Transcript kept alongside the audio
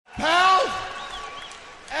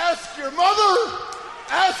your mother,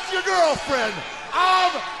 ask your girlfriend.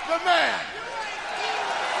 I'm the man.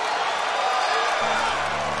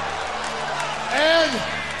 And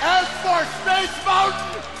as for Space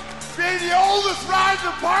Mountain being the oldest ride in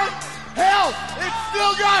the park, hell, it's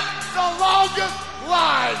still got the longest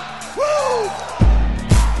line. Woo!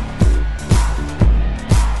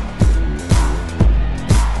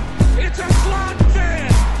 It's a slot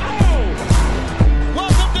fan. Oh!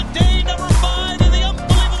 Welcome to day number 5 in the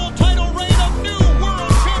unbelievable title reign of new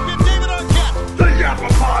world champion David Arquette. The Yappa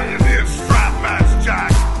Pioneer strap match,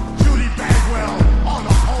 Jack. Judy Bagwell on a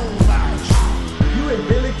pole match. You and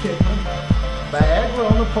Billy Kidman,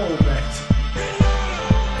 Viagra on the pole match.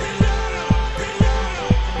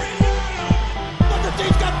 But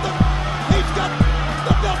he's got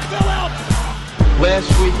the belt fell out. Last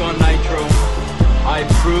week on Nitro, I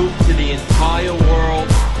proved to the entire world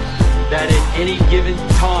that at any given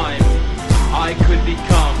time, I could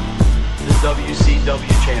become the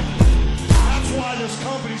WCW champion. That's why this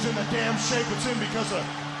company's in the damn shape it's in, because of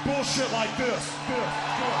bullshit like this.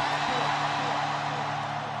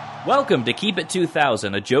 Welcome to Keep It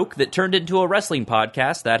 2000, a joke that turned into a wrestling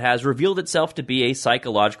podcast that has revealed itself to be a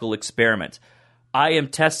psychological experiment. I am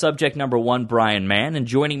test subject number 1, Brian Mann, and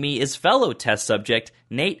joining me is fellow test subject,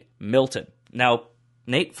 Nate Milton. Now,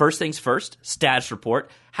 Nate, first things first, status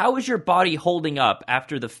report. How is your body holding up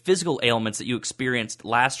after the physical ailments that you experienced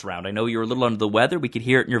last round? I know you were a little under the weather. We could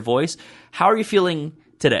hear it in your voice. How are you feeling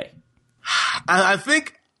today? I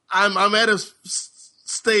think I'm at a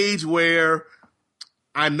stage where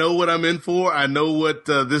I know what I'm in for. I know what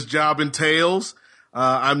this job entails.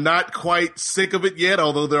 I'm not quite sick of it yet,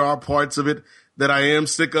 although there are parts of it that I am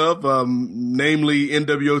sick of, namely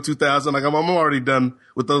NWO 2000. Like I'm already done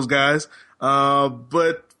with those guys.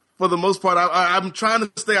 But for the most part, I'm trying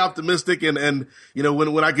to stay optimistic. And you know,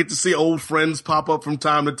 when I get to see old friends pop up from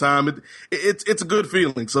time to time, it's a good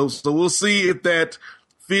feeling. So we'll see if that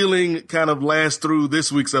feeling kind of lasts through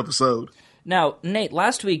this week's episode. Now, Nate,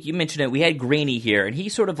 last week you mentioned it. We had Greeny here, and he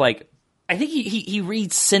sort of I think he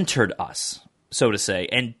re-centered us, so to say.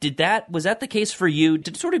 And was that the case for you?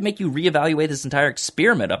 Did it sort of make you reevaluate this entire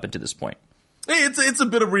experiment up until this point? Hey, it's a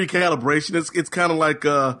bit of recalibration. It's kind of like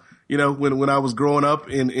you know, when I was growing up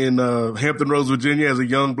in Hampton Roads, Virginia, as a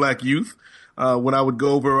young black youth, when I would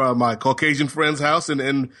go over my Caucasian friend's house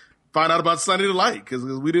and find out about Sunny Delight, because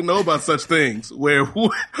we didn't know about such things where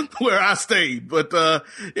I stayed. But yeah,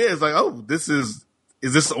 it's like, oh, is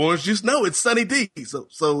this orange juice? No, it's Sunny D.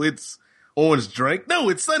 So it's orange drink. No,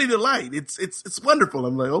 it's Sunny Delight. It's wonderful.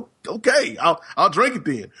 I'm like, oh, okay, I'll drink it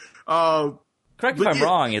then. Correct me if I'm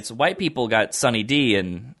wrong. It's white people got Sunny D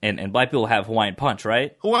and black people have Hawaiian Punch,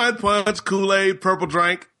 right? Hawaiian Punch, Kool-Aid, purple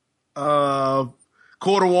drink, quarter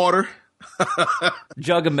water.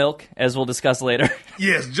 Jug of milk, as we'll discuss later.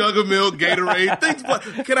 Yes, jug of milk,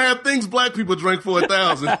 Gatorade. Can I have things black people drink for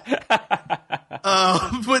 1,000?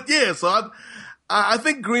 But yeah, so I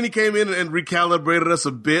think Greeny came in and recalibrated us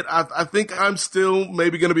a bit. I think I'm still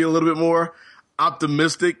maybe going to be a little bit more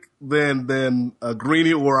optimistic than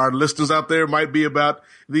Greeny or our listeners out there might be about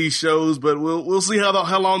these shows, but we'll see how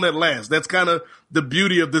long that lasts. That's kind of the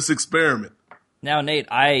beauty of this experiment. Now, Nate,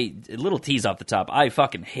 a little tease off the top. I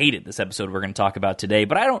fucking hated this episode we're going to talk about today,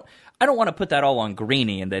 but I don't want to put that all on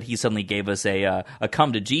Greeny and that he suddenly gave us a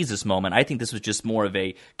come to Jesus moment. I think this was just more of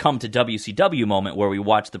a come to WCW moment where we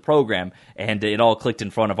watched the program and it all clicked in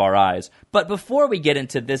front of our eyes. But before we get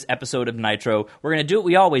into this episode of Nitro, we're going to do what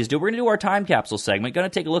we always do. We're going to do our time capsule segment. Going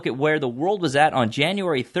to take a look at where the world was at on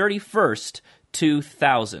January 31st,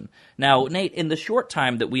 2000. Now, Nate, in the short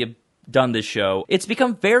time that we have done this show, it's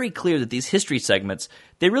become very clear that these history segments,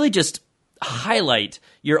 they really just highlight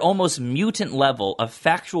your almost mutant level of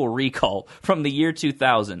factual recall from the year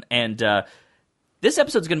 2000. And this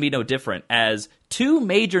episode's going to be no different, as 2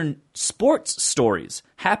 major sports stories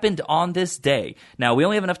happened on this day. Now, we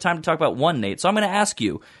only have enough time to talk about one, Nate, so I'm going to ask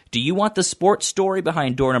you, do you want the sports story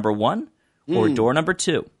behind door number 1 or door number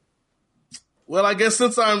 2? Well, I guess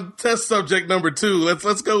since I'm test subject number 2,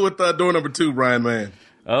 let's go with door number 2, Brian Mann.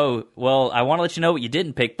 Oh, well, I want to let you know what you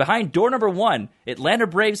didn't pick. Behind door number 1, Atlanta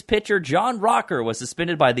Braves pitcher John Rocker was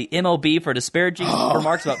suspended by the MLB for disparaging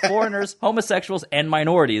remarks about foreigners, homosexuals, and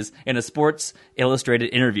minorities in a Sports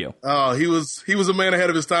Illustrated interview. Oh, he was a man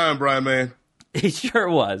ahead of his time, Brian Mann. He sure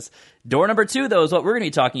was. Door number 2, though, is what we're going to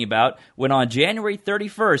be talking about, when on January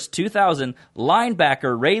 31st, 2000,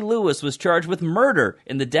 linebacker Ray Lewis was charged with murder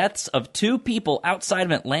in the deaths of 2 people outside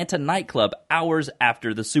of an Atlanta nightclub hours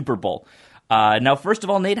after the Super Bowl. Now, first of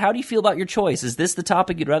all, Nate, how do you feel about your choice? Is this the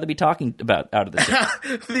topic you'd rather be talking about out of the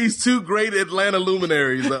show? These two great Atlanta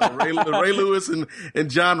luminaries, Ray Lewis and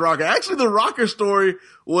John Rocker. Actually, the Rocker story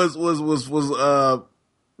was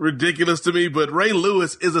ridiculous to me, but Ray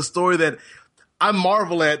Lewis is a story that I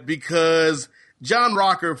marvel at because John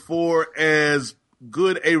Rocker, for as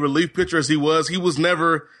good a relief pitcher as he was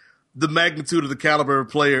never the magnitude of the caliber of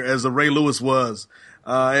player as a Ray Lewis was.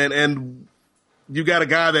 And you got a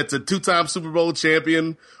guy that's a two-time Super Bowl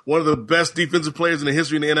champion, one of the best defensive players in the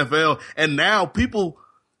history of the NFL. And now people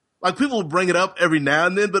bring it up every now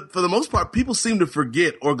and then, but for the most part, people seem to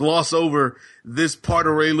forget or gloss over this part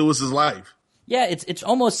of Ray Lewis's life. Yeah, it's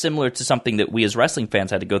almost similar to something that we as wrestling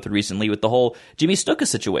fans had to go through recently with the whole Jimmy Snuka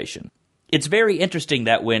situation. It's very interesting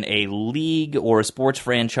that when a league or a sports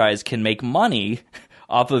franchise can make money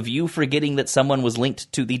off of you forgetting that someone was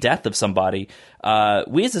linked to the death of somebody,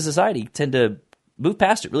 we as a society tend to move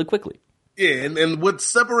past it really quickly. Yeah, and what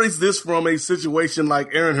separates this from a situation like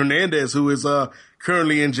Aaron Hernandez, who is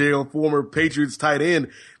currently in jail, former Patriots tight end,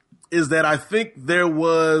 is that I think there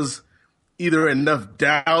was either enough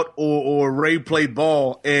doubt or Ray played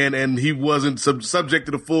ball and he wasn't subject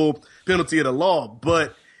to the full penalty of the law.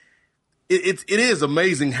 But it is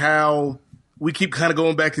amazing how we keep kind of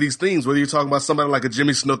going back to these things, whether you're talking about somebody like a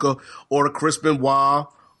Jimmy Snuka or a Chris Benoit,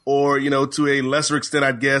 or, to a lesser extent,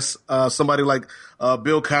 I guess, somebody like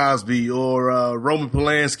Bill Cosby or Roman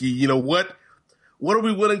Polanski. What are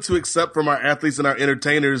we willing to accept from our athletes and our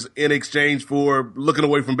entertainers in exchange for looking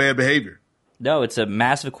away from bad behavior? No, it's a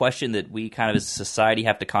massive question that we kind of as a society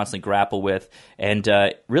have to constantly grapple with, and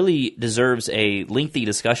really deserves a lengthy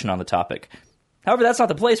discussion on the topic. However, that's not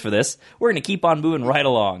the place for this. We're going to keep on moving right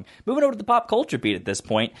along. Moving over to the pop culture beat at this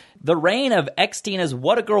point. The reign of X-Tina's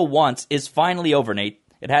What a Girl Wants is finally over, Nate.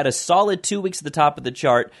 It had a solid 2 weeks at the top of the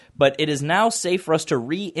chart, but it is now safe for us to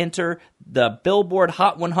re-enter the Billboard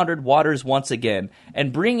Hot 100 waters once again.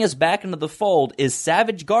 And bringing us back into the fold is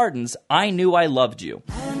Savage Garden's I Knew I Loved You.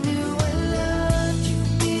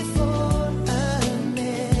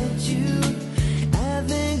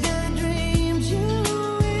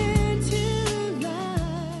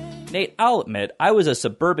 Nate, I'll admit, I was a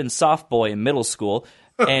suburban soft boy in middle school,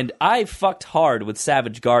 and I fucked hard with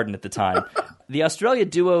Savage Garden at the time. The Australia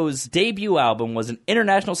duo's debut album was an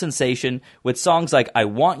international sensation, with songs like I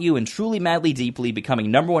Want You and Truly Madly Deeply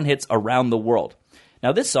becoming #1 hits around the world.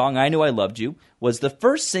 Now, this song, I Knew I Loved You, was the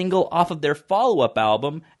first single off of their follow-up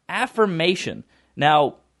album, Affirmation.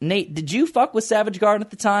 Now, Nate, did you fuck with Savage Garden at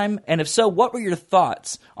the time? And if so, what were your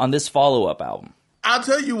thoughts on this follow-up album? I'll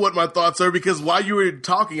tell you what my thoughts are, because while you were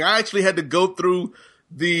talking, I actually had to go through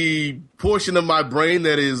the portion of my brain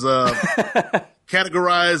that is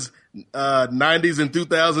categorized 90s and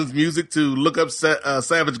 2000s music to look up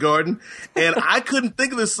Savage Garden. And I couldn't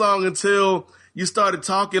think of this song until you started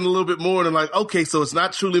talking a little bit more, and I'm like, okay, so it's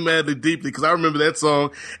not Truly Madly Deeply, because I remember that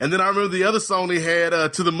song. And then I remember the other song they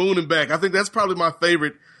had, To the Moon and Back. I think that's probably my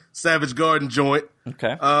favorite Savage Garden joint.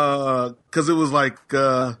 Okay. Because it was like...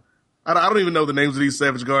 I don't even know the names of these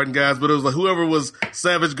Savage Garden guys, but it was like whoever was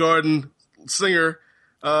Savage Garden singer,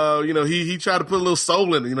 he tried to put a little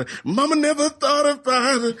soul in it, Mama never thought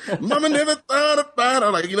about it. Mama never thought about it.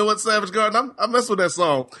 I'm like, you know what, Savage Garden, I mess with that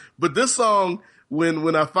song. But this song,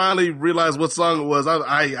 when I finally realized what song it was,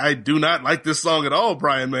 I do not like this song at all,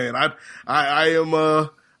 Brian, man. I am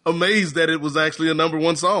amazed that it was actually a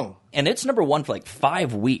 #1 song. And it's #1 for like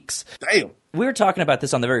 5 weeks. Damn. We were talking about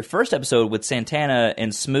this on the very first episode with Santana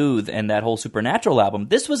and Smooth and that whole Supernatural album.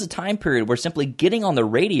 This was a time period where simply getting on the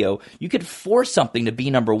radio, you could force something to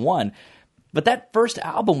be #1. But that first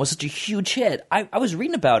album was such a huge hit. I was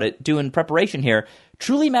reading about it, doing preparation here.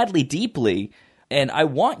 Truly Madly Deeply and I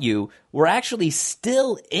Want You were actually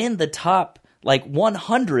still in the top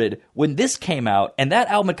 100 when this came out, and that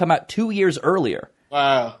album had come out 2 years earlier.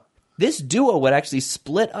 Wow. This duo would actually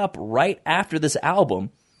split up right after this album.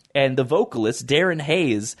 And the vocalist, Darren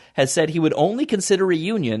Hayes, has said he would only consider a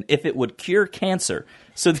reunion if it would cure cancer.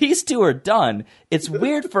 So these two are done. It's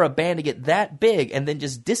weird for a band to get that big and then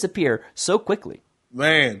just disappear so quickly.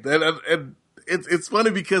 Man, it's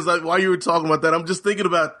funny because while you were talking about that, I'm just thinking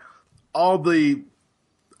about all the...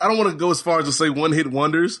 I don't want to go as far as to say one-hit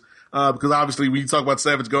wonders, because obviously when you talk about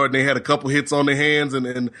Savage Garden, they had a couple hits on their hands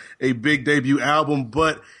and a big debut album,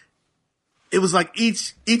 but... it was like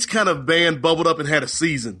each kind of band bubbled up and had a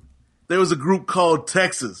season. There was a group called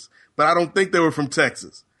Texas, but I don't think they were from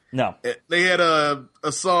Texas. No. They had a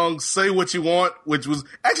song, Say What You Want, which was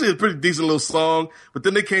actually a pretty decent little song, but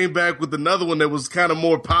then they came back with another one that was kind of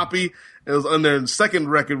more poppy. It was on their second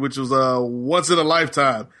record, which was Once in a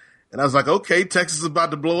Lifetime. And I was like, okay, Texas is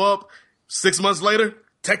about to blow up. 6 months later,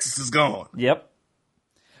 Texas is gone. Yep.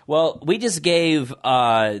 Well, we just gave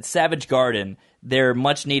Savage Garden their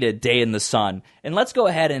much-needed day in the sun. And let's go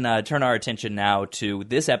ahead and turn our attention now to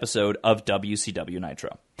this episode of WCW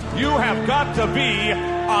Nitro. You have got to be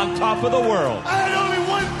on top of the world. I had only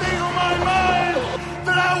one thing on my mind,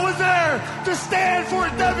 that I was there to stand for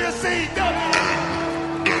WCW.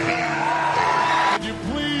 Could you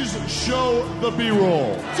please show the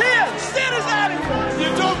B-roll? Sid is out of here.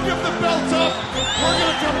 You don't give the belt up, we're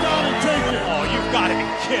going to come down and take it. Oh, you've got to be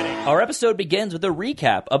kidding. Our episode begins with a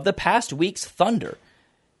recap of the past week's Thunder.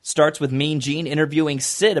 Starts with Mean Gene interviewing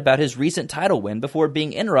Sid about his recent title win before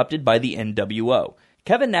being interrupted by the NWO.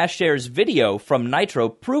 Kevin Nash shares video from Nitro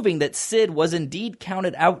proving that Sid was indeed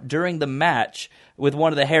counted out during the match with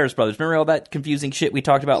one of the Harris brothers. Remember all that confusing shit we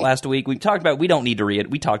talked about last week? We talked about, we don't need to read it.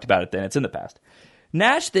 We talked about it then. It's in the past.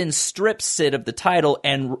 Nash then strips Sid of the title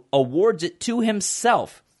and awards it to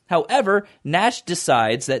himself. However, Nash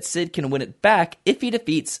decides that Sid can win it back if he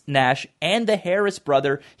defeats Nash and the Harris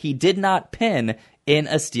brother he did not pin in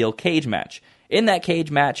a steel cage match. In that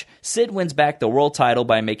cage match, Sid wins back the world title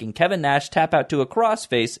by making Kevin Nash tap out to a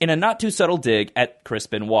crossface in a not-too-subtle dig at Chris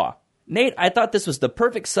Benoit. Nate, I thought this was the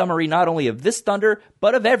perfect summary not only of this Thunder,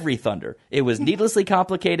 but of every Thunder. It was needlessly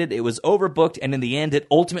complicated, it was overbooked, and in the end, it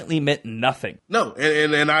ultimately meant nothing. No,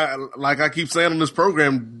 and I, like I keep saying on this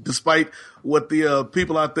program, despite what the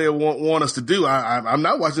people out there want us to do, I'm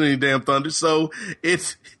not watching any damn Thunder, so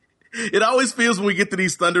it always feels when we get to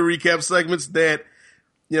these Thunder recap segments that,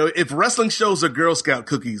 you know, if wrestling shows are Girl Scout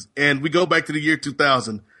cookies, and we go back to the year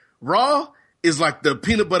 2000, Raw is like the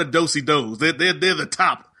peanut butter do-si-dos. They're the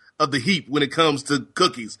top of the heap when it comes to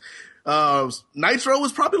cookies. Nitro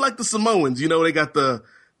is probably like the Samoans. You know, they got the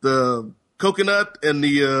coconut and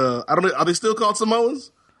the I don't know. Are they still called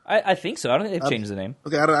Samoans? I think so. I don't think they've changed the name.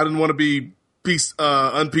 Okay, I didn't want to be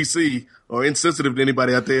un-PC or insensitive to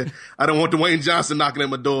anybody out there. I don't want Dwayne Johnson knocking at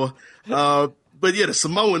my door. But yeah, the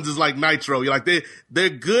Samoans is like Nitro. You're like they're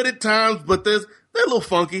good at times, but they're a little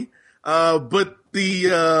funky. But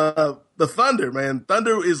the Thunder, man,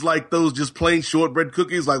 Thunder is like those just plain shortbread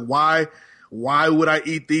cookies. Like why would I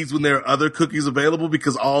eat these when there are other cookies available?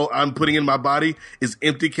 Because all I'm putting in my body is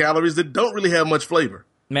empty calories that don't really have much flavor.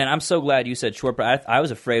 Man, I'm so glad you said shortbread. I was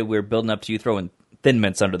afraid we were building up to you throwing Thin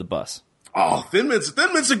Mints under the bus. Oh, Thin Mints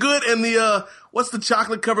are good. And the, what's the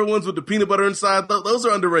chocolate covered ones with the peanut butter inside? Those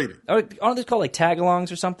are underrated. Aren't they called like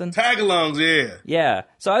Tagalongs or something? Tagalongs, yeah. Yeah.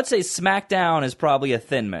 So I'd say SmackDown is probably a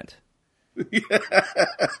Thin Mint. Yeah.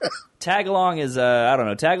 Tagalong is, I don't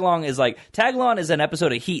know. Tagalong is an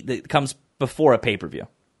episode of Heat that comes before a pay-per-view.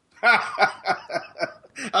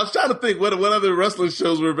 I was trying to think what other wrestling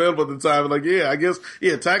shows were available at the time. Like, I guess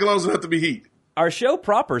Tagalongs would have to be Heat. Our show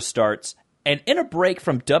proper starts, and in a break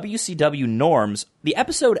from WCW norms, the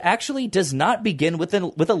episode actually does not begin with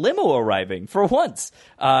a limo arriving, for once.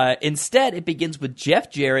 Instead, it begins with Jeff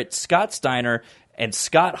Jarrett, Scott Steiner, and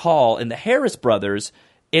Scott Hall and the Harris brothers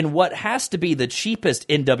in what has to be the cheapest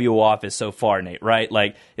NWO office so far, Nate, right?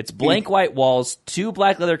 Like, it's blank white walls, 2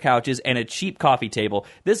 black leather couches, and a cheap coffee table.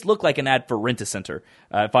 This looked like an ad for Rent-A-Center,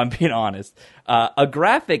 if I'm being honest. A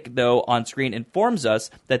graphic, though, on screen informs us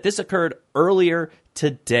that this occurred earlier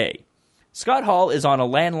today. Scott Hall is on a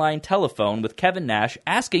landline telephone with Kevin Nash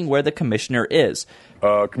asking where the commissioner is.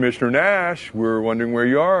 Commissioner Nash, we're wondering where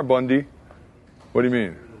you are, Bundy. What do you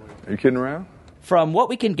mean? Are you kidding around? From what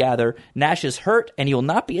we can gather, Nash is hurt and he will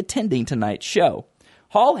not be attending tonight's show.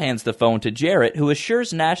 Hall hands the phone to Jarrett, who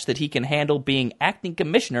assures Nash that he can handle being acting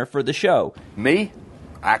commissioner for the show. Me?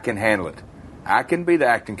 I can handle it. I can be the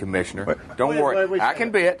acting commissioner. Don't worry. I can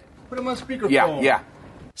be it. Put him on speakerphone. Yeah.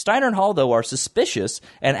 Steiner and Hall, though, are suspicious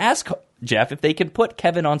and ask Jeff if they can put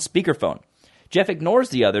Kevin on speakerphone. Jeff ignores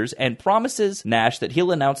the others and promises Nash that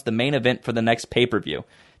he'll announce the main event for the next pay-per-view.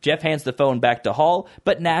 Jeff hands the phone back to Hall,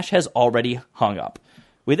 but Nash has already hung up.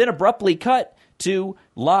 We then abruptly cut to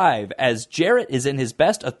live as Jarrett is in his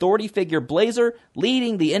best authority figure blazer,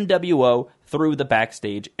 leading the NWO through the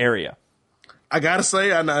backstage area. I gotta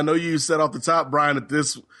say, I know you said off the top, Brian, that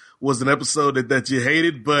this was an episode that you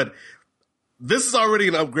hated, but this is already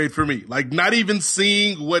an upgrade for me. Like, not even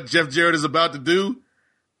seeing what Jeff Jarrett is about to do,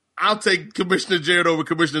 I'll take Commissioner Jarrett over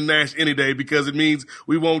Commissioner Nash any day because it means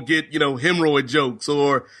we won't get, hemorrhoid jokes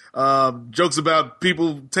or jokes about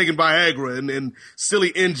people taking Viagra and silly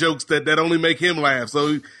in jokes that only make him laugh.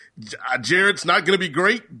 So Jarrett's not going to be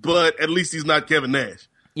great, but at least he's not Kevin Nash.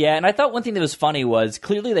 Yeah, and I thought one thing that was funny was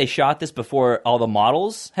clearly they shot this before all the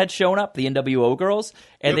models had shown up, the NWO girls,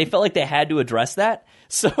 and they felt like they had to address that.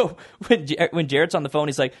 So when Jarrett's on the phone,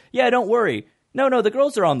 he's like, yeah, don't worry. No, the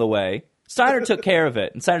girls are on the way. Steiner took care of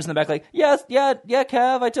it. And Steiner's in the back like, yes, yeah,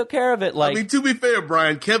 Kev, I took care of it. Like, I mean, to be fair,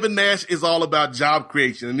 Brian, Kevin Nash is all about job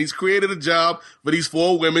creation. And he's created a job for these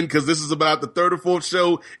 4 women because this is about the 3rd or 4th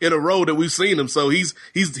show in a row that we've seen him. So he's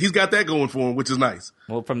got that going for him, which is nice.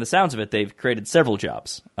 Well, from the sounds of it, they've created several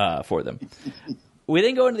jobs for them. We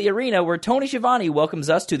then go into the arena where Tony Schiavone welcomes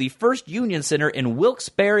us to the First Union Center in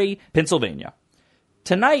Wilkes-Barre, Pennsylvania.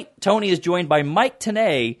 Tonight, Tony is joined by Mike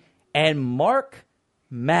Tenay and Mark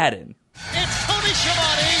Madden. It's Tony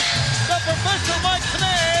Schiavone, the Professor Mike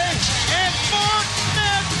Tenay, and Mark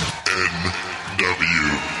Madden.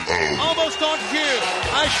 NWO. Almost on cue.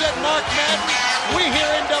 I said Mark Madden. We hear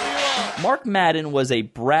NWO. Mark Madden was a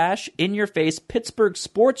brash, in-your-face Pittsburgh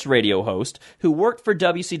sports radio host who worked for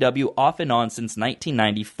WCW off and on since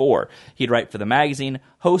 1994. He'd write for the magazine,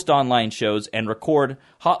 host online shows, and record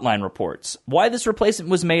hotline reports. Why this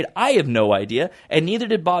replacement was made, I have no idea, and neither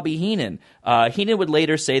did Bobby Heenan. Heenan would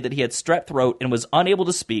later say that he had strep throat and was unable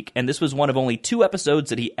to speak, and this was one of only 2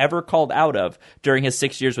 episodes that he ever called out of during his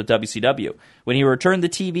 6 years with WCW. When he returned to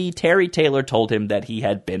TV, Terry Taylor told him that he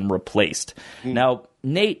had been replaced. Now,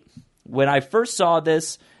 Nate, when I first saw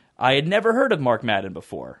this, I had never heard of Mark Madden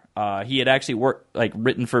before. He had actually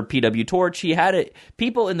written for PW Torch. He had it.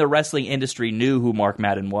 People in the wrestling industry knew who Mark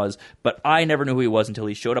Madden was, but I never knew who he was until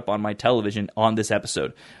he showed up on my television on this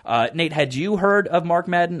episode. Nate, had you heard of Mark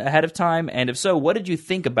Madden ahead of time? And if so, what did you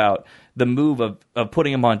think about the move of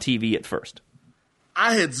putting him on TV at first?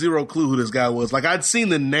 I had zero clue who this guy was. Like, I'd seen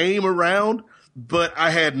the name around, but I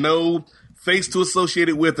had no face to associate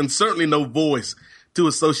it with, and certainly no voice to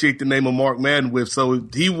associate the name of Mark Madden with. So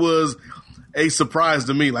he was a surprise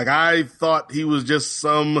to me. Like, I thought he was just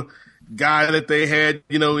some guy that they had,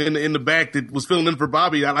 in the back that was filling in for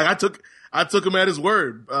Bobby. I took him at his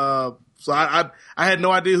word. So I had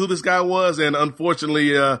no idea who this guy was, and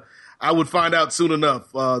unfortunately, I would find out soon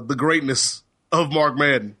enough the greatness of Mark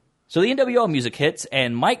Madden. So the NWO music hits,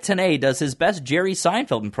 and Mike Tenay does his best Jerry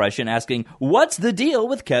Seinfeld impression, asking, "What's the deal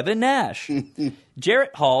with Kevin Nash?"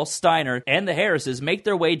 Jarrett, Hall, Steiner, and the Harrises make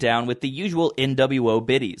their way down with the usual NWO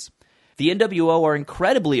biddies. The NWO are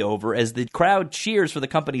incredibly over as the crowd cheers for the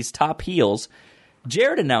company's top heels.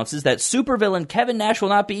 Jarrett announces that supervillain Kevin Nash will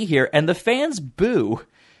not be here, and the fans boo.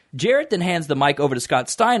 Jarrett then hands the mic over to Scott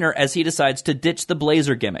Steiner as he decides to ditch the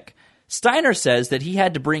Blazer gimmick. Steiner says that he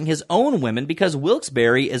had to bring his own women because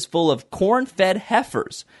Wilkes-Barre is full of corn-fed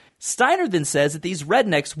heifers. Steiner then says that these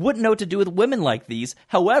rednecks wouldn't know what to do with women like these.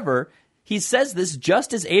 However, he says this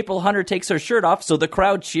just as April Hunter takes her shirt off, so the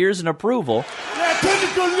crowd cheers in approval. Yeah,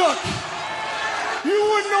 take a good look. You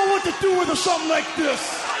wouldn't know what to do with something like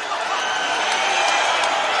this.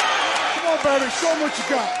 Come on, baby, show them what you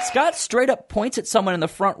got. Scott straight up points at someone in the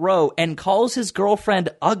front row and calls his girlfriend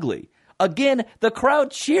ugly. Again, the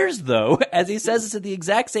crowd cheers, though, as he says this at the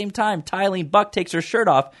exact same time Tylene Buck takes her shirt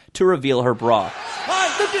off to reveal her bra.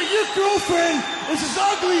 Look at your girlfriend. This is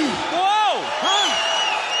ugly. Whoa! Huh?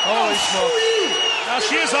 Holy smoke. Now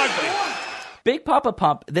she is ugly. Big Papa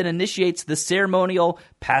Pump then initiates the ceremonial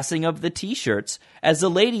passing of the T-shirts as the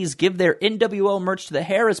ladies give their NWO merch to the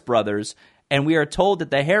Harris brothers, and we are told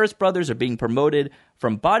that the Harris brothers are being promoted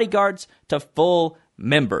from bodyguards to full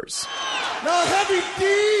members. Now, Heavy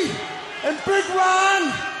D and Big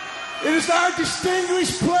Ron, it is our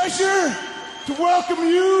distinguished pleasure to welcome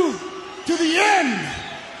you to the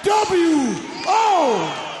NWO.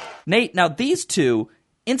 Nate, now these two,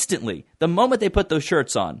 instantly, the moment they put those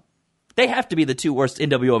shirts on, they have to be the 2 worst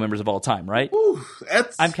NWO members of all time, right? Ooh,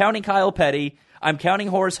 I'm counting Kyle Petty. I'm counting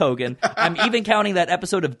Horace Hogan. I'm even counting that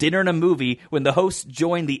episode of Dinner and a Movie when the hosts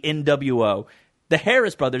joined the NWO. The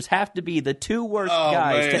Harris brothers have to be the 2 worst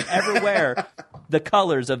guys to ever wear the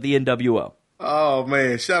colors of the NWO. Oh,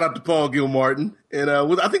 man. Shout out to Paul Gilmartin. And I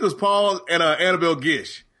think it was Paul and Annabelle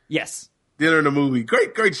Gish. Yes. Dinner and a Movie.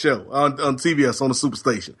 Great show on CBS on the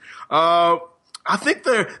Superstation. I think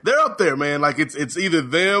they're up there, man. Like it's either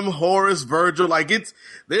them, Horace, Virgil. Like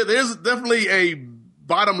there's definitely a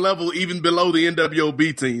bottom level even below the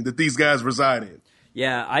NWO team that these guys reside in.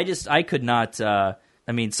 Yeah, I could not.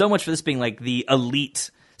 So much for this being like the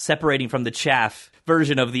elite separating from the chaff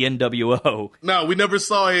version of the NWO. No, we never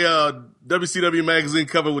saw a WCW magazine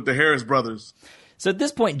cover with the Harris brothers. So at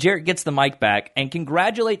this point, Jarrett gets the mic back and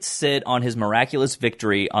congratulates Sid on his miraculous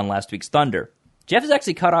victory on last week's Thunder. Jeff is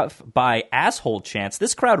actually cut off by asshole chants.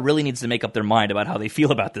 This crowd really needs to make up their mind about how they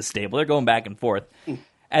feel about this stable. They're going back and forth.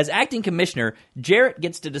 As acting commissioner, Jarrett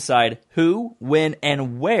gets to decide who, when,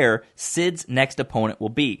 and where Sid's next opponent will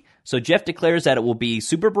be. So Jeff declares that it will be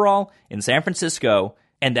Super Brawl in San Francisco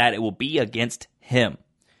and that it will be against him.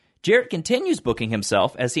 Jarrett continues booking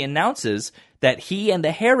himself as he announces that he and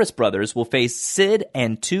the Harris brothers will face Sid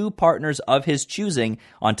and 2 partners of his choosing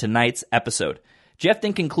on tonight's episode. Jeff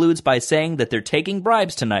then concludes by saying that they're taking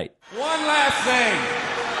bribes tonight. One last thing.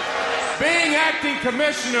 Being acting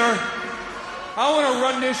commissioner, I want to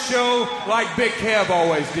run this show like Big Kev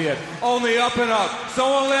always did, on the up and up. So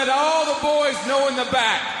I want to let all the boys know in the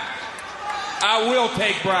back, I will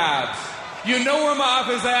take bribes. You know where my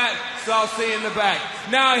office is at, so I'll see you in the back.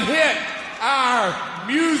 Now hit our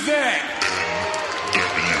music.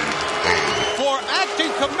 For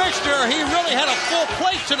acting commissioner, he really had a full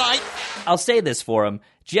plate tonight. I'll say this for him.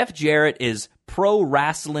 Jeff Jarrett is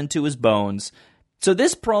pro-wrestling to his bones. So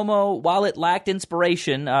this promo, while it lacked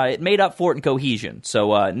inspiration, it made up for it in cohesion.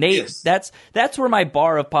 So, Nate, yes. That's where my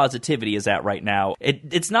bar of positivity is at right now.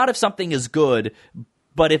 It's not if something is good,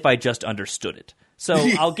 but if I just understood it. So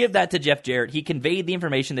I'll give that to Jeff Jarrett. He conveyed the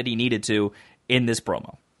information that he needed to in this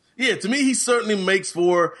promo. Yeah, to me, he certainly makes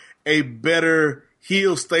for a better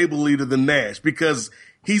heel stable leader than Nash because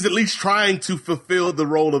he's at least trying to fulfill the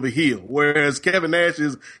role of a heel, whereas Kevin Nash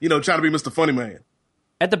is, trying to be Mr. Funny Man.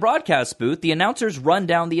 At the broadcast booth, the announcers run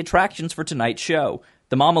down the attractions for tonight's show.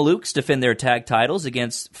 The Mamalukes defend their tag titles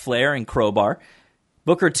against Flair and Crowbar.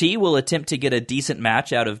 Booker T will attempt to get a decent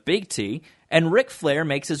match out of Big T, and Ric Flair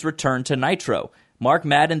makes his return to Nitro. Mark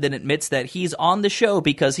Madden then admits that he's on the show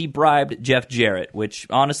because he bribed Jeff Jarrett, which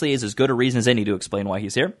honestly is as good a reason as any to explain why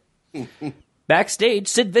he's here. Backstage,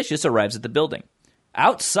 Sid Vicious arrives at the building.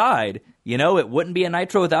 Outside, it wouldn't be a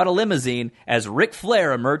Nitro without a limousine as Ric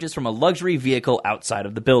Flair emerges from a luxury vehicle outside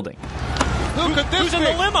of the building. Who could this Who's be? In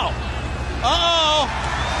the limo? Uh-oh!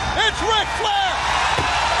 It's Ric Flair!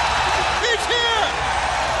 He's here!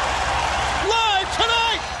 Live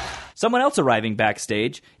tonight! Someone else arriving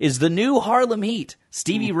backstage is the new Harlem Heat,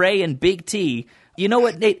 Stevie Ray and Big T. You know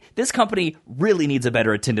what, Nate? This company really needs a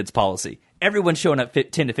better attendance policy. Everyone's showing up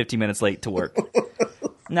 10 to 15 minutes late to work.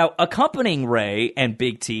 Now, accompanying Ray and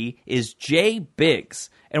Big T is Jay Biggs.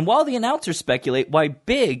 And while the announcers speculate why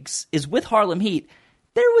Biggs is with Harlem Heat,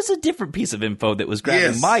 there was a different piece of info that was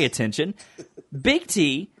grabbing my attention. Big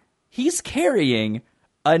T, he's carrying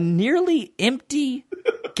a nearly empty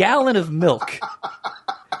gallon of milk.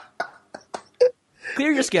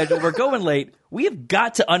 Clear your schedule. We're going late. We have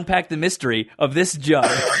got to unpack the mystery of this jug.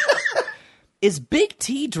 Is Big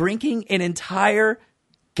T drinking an entire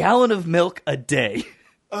gallon of milk a day?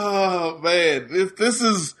 Oh, man. This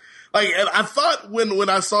is like, and I thought when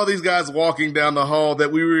I saw these guys walking down the hall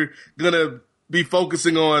that we were going to be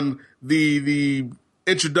focusing on the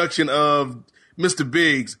introduction of Mr.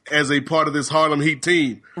 Biggs as a part of this Harlem Heat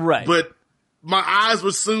team. Right. But my eyes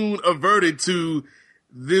were soon averted to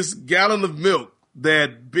this gallon of milk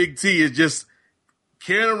that Big T is just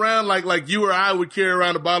carrying around like you or I would carry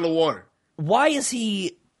around a bottle of water. Why is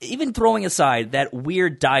he, even throwing aside that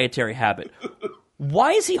weird dietary habit,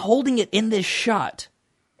 why is he holding it in this shot?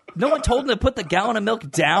 No one told him to put the gallon of milk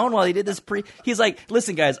down while he did this He's like,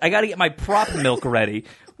 listen, guys, I got to get my prop milk ready.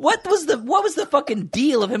 What was the fucking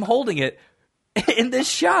deal of him holding it in this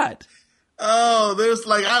shot? Oh, there's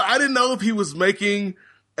I didn't know if he was making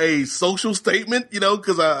a social statement,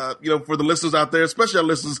 because for the listeners out there, especially our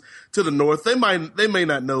listeners to the north, they may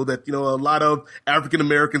not know that a lot of African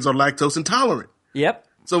Americans are lactose intolerant. Yep.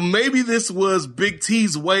 So maybe this was Big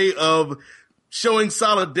T's way of showing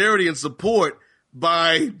solidarity and support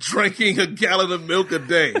by drinking a gallon of milk a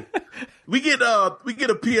day. We get a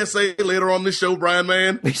PSA later on this show, Brian,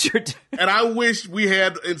 man. We sure do. And I wish we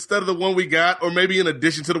had, instead of the one we got, or maybe in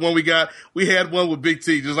addition to the one we got, we had one with Big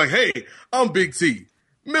T. Just like, hey, I'm Big T.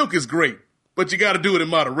 Milk is great, but you got to do it in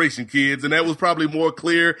moderation, kids. And that was probably more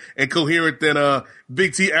clear and coherent than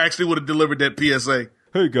Big T actually would have delivered that PSA.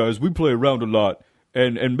 Hey, guys, we play around a lot.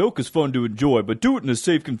 And milk is fun to enjoy, but do it in the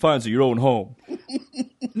safe confines of your own home.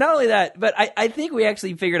 Not only that, but I think we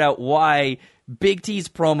actually figured out why Big T's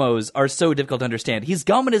promos are so difficult to understand. He's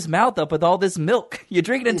gumming his mouth up with all this milk. You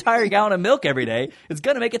drink an entire gallon of milk every day, it's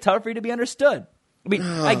going to make it tough for you to be understood. I mean,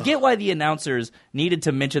 I get why the announcers needed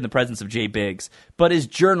to mention the presence of Jay Biggs, but as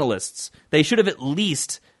journalists, they should have at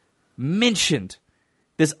least mentioned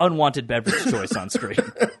this unwanted beverage choice on screen.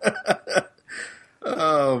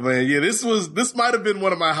 Oh man, yeah, this might have been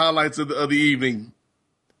one of my highlights of the evening.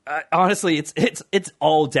 Honestly, it's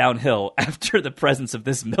all downhill after the presence of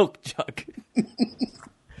this milk jug.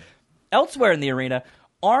 Elsewhere in the arena,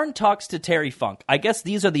 Arn talks to Terry Funk. I guess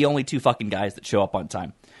these are the only two fucking guys that show up on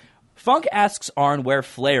time. Funk asks Arn where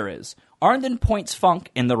Flair is. Arn then points Funk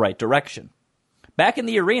in the right direction. Back in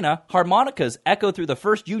the arena, harmonicas echo through the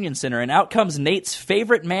First Union Center, and out comes Nate's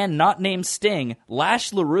favorite man not named Sting,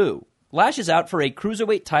 Lash LaRue. Lash is out for a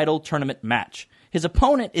Cruiserweight title tournament match. His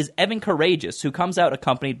opponent is Evan Courageous, who comes out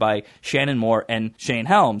accompanied by Shannon Moore and Shane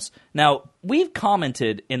Helms. Now, we've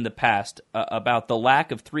commented in the past about the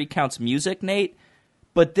lack of 3 counts music, Nate,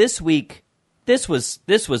 but this week, this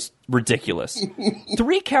was ridiculous.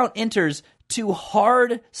 3 count enters to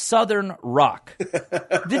hard Southern rock.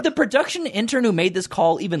 Did the production intern who made this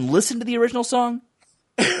call even listen to the original song?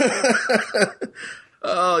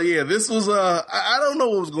 Oh, yeah, this was, I don't know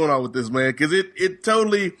what was going on with this, man, because it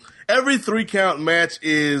totally, every 3 count match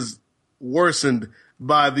is worsened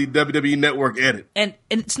by the WWE Network edit. And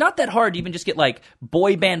it's not that hard to even just get, like,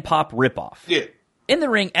 boy band pop ripoff. Yeah. In the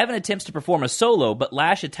ring, Evan attempts to perform a solo, but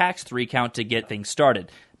Lash attacks 3 count to get things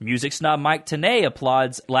started. Music snob Mike Tenay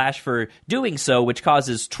applauds Lash for doing so, which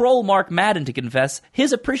causes troll Mark Madden to confess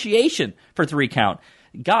his appreciation for 3 count.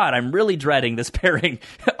 God, I'm really dreading this pairing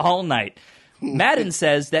all night. Madden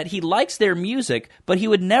says that he likes their music, but he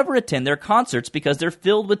would never attend their concerts because they're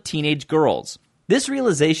filled with teenage girls. This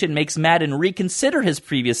realization makes Madden reconsider his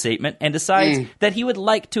previous statement and decides that he would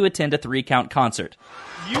like to attend a 3 count concert.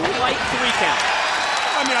 You like 3 count?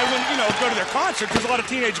 I mean, I wouldn't, go to their concerts. There's a lot of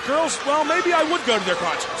teenage girls. Well, maybe I would go to their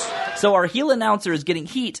concerts. So our heel announcer is getting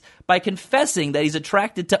heat by confessing that he's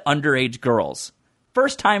attracted to underage girls.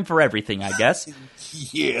 First time for everything, I guess.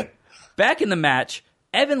 Yeah. Back in the match,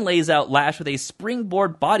 Evan lays out Lash with a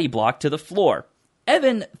springboard body block to the floor.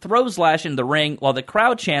 Evan throws Lash into the ring while the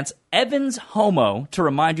crowd chants, "Evan's homo," to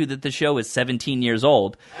remind you that the show is 17 years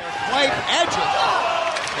old. Quite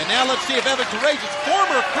agile. And now let's see if Evan Courageous,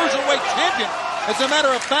 former Cruiserweight champion. As a matter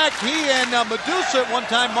of fact, he and Medusa at one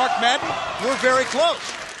time, Mark Madden, were very close.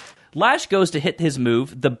 Lash goes to hit his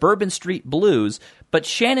move, the Bourbon Street Blues, but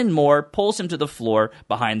Shannon Moore pulls him to the floor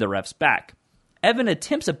behind the ref's back. Evan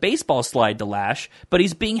attempts a baseball slide to Lash, but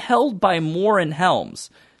he's being held by Moore and Helms.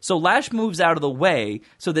 So Lash moves out of the way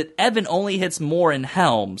so that Evan only hits Moore and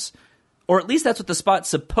Helms. Or at least that's what the spot's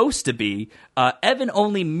supposed to be. Evan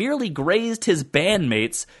only merely grazed his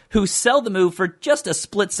bandmates, who sell the move for just a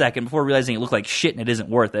split second before realizing it looked like shit and it isn't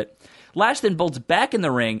worth it. Lash then bolts back in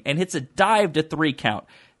the ring and hits a dive to 3 count.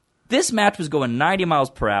 This match was going 90 miles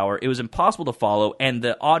per hour. It was impossible to follow, and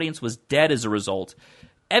the audience was dead as a result.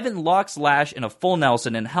 Evan locks Lash in a full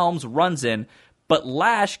Nelson, and Helms runs in, but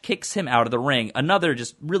Lash kicks him out of the ring. Another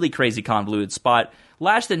just really crazy convoluted spot.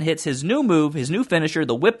 Lash then hits his new move, his new finisher,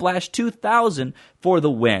 the Whiplash 2000, for the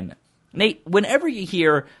win. Nate, whenever you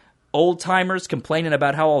hear old-timers complaining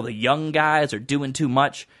about how all the young guys are doing too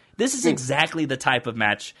much, this is exactly the type of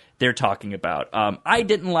match they're talking about. I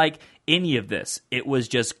didn't like any of this. It was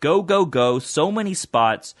just go, go, go, so many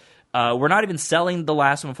spots. We're not even selling the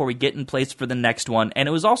last one before we get in place for the next one. And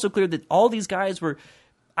it was also clear that all these guys were,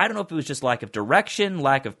 I don't know if it was just lack of direction,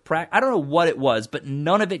 lack of practice. I don't know what it was, but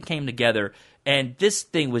none of it came together. And this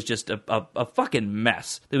thing was just a fucking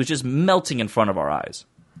mess. It was just melting in front of our eyes.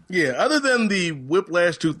 Yeah, other than the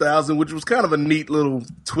Whiplash 2000, which was kind of a neat little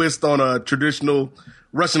twist on a traditional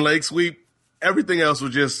Russian leg sweep, everything else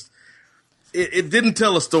was just, it didn't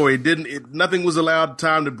tell a story. Nothing was allowed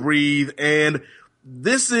time to breathe. And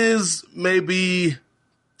this is maybe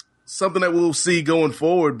something that we'll see going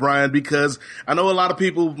forward, Brian, because I know a lot of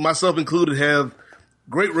people, myself included, have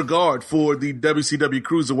great regard for the WCW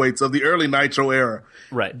cruiserweights of the early Nitro era.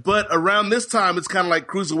 Right. But around this time, it's kind of like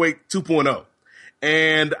Cruiserweight 2.0.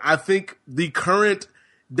 And I think the current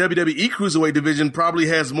WWE Cruiserweight division probably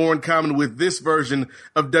has more in common with this version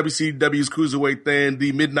of WCW's Cruiserweight than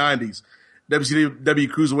the mid-90s WCW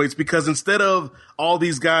Cruiserweights, because instead of all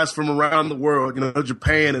these guys from around the world,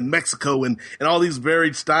 Japan and Mexico and all these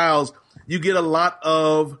varied styles, you get a lot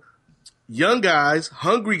of young guys,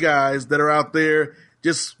 hungry guys that are out there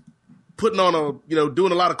just putting on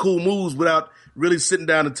doing a lot of cool moves without really sitting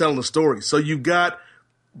down and telling a story. So you've got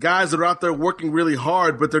guys that are out there working really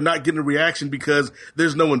hard, but they're not getting a reaction because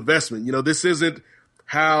there's no investment. This isn't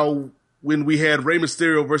how when we had Rey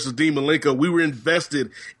Mysterio versus Dean Malenko, we were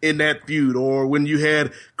invested in that feud. Or when you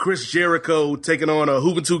had Chris Jericho taking on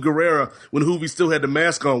Juventud Guerrera when Juvi still had the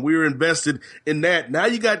mask on, we were invested in that. Now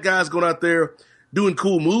you got guys going out there doing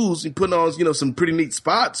cool moves and putting on, some pretty neat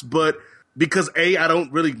spots. But because A, I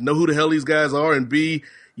don't really know who the hell these guys are, and B,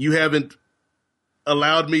 you haven't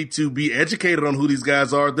allowed me to be educated on who these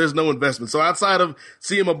guys are, there's no investment. So outside of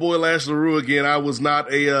seeing my boy Lash LaRue again, I was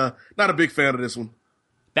not a big fan of this one.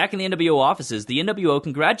 Back in the NWO offices, the NWO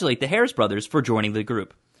congratulate the Harris brothers for joining the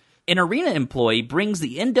group. An arena employee brings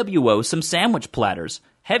the NWO some sandwich platters.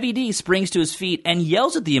 Heavy D springs to his feet and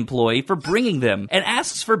yells at the employee for bringing them and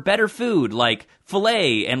asks for better food like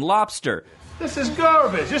filet and lobster. This is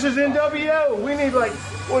garbage. This is NWO.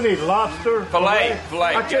 We need lobster. Filet.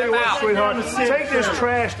 I tell you what, sweetheart, take this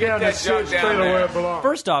trash down and sit straight where it belongs.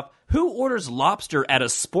 First off, who orders lobster at a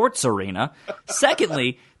sports arena?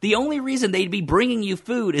 Secondly, the only reason they'd be bringing you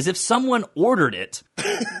food is if someone ordered it.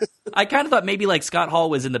 I kind of thought maybe like Scott Hall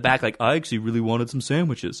was in the back like, I actually really wanted some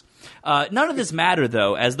sandwiches. None of this matter,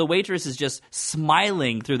 though, as the waitress is just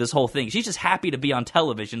smiling through this whole thing. She's just happy to be on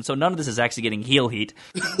television, so none of this is actually getting heel heat.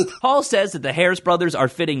 Hall says that the Harris brothers are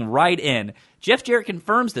fitting right in. Jeff Jarrett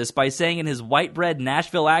confirms this by saying in his white bread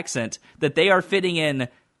Nashville accent that they are fitting in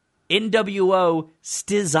NWO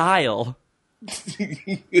Stizile.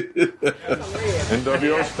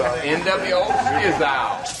 NWO style. NWO is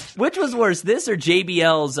out. Which was worse, this or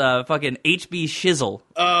JBL's fucking HB Shizzle?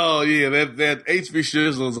 Oh yeah, that HB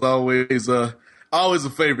Shizzle is always a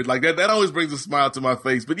favorite. Like that always brings a smile to my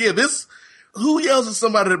face. But yeah, who yells at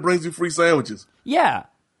somebody that brings you free sandwiches? Yeah,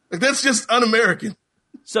 like that's just un-American.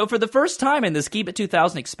 So for the first time in this Keep It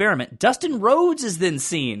 2000 experiment, Dustin Rhodes is then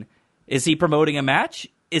seen. Is he promoting a match?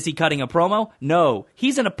 Is he cutting a promo? No.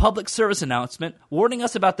 He's in a public service announcement warning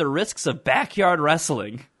us about the risks of backyard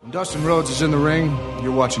wrestling. When Dustin Rhodes is in the ring,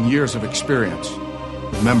 you're watching years of experience.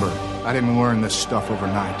 Remember, I didn't learn this stuff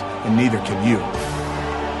overnight, and neither can you.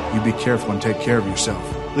 You be careful and take care of yourself.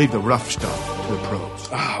 Leave the rough stuff to the pros.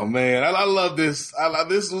 Oh, man. I love this.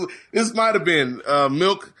 This might have been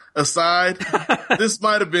milk aside. This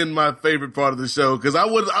might have been my favorite part of the show because I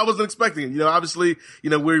wasn't expecting it. You know, obviously, you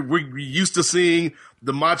know, we're used to seeing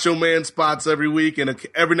the Macho Man spots every week, and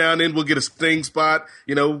every now and then we'll get a Sting spot,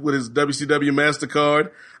 you know, with his WCW MasterCard.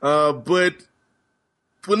 But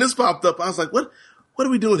when this popped up, I was like, what are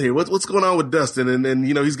we doing here? What's going on with Dustin? And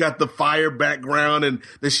you know, he's got the fire background, and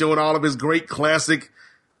they're showing all of his great classic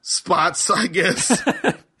spots, I guess.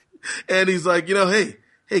 And he's like, you know,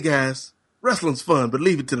 hey guys, wrestling's fun, but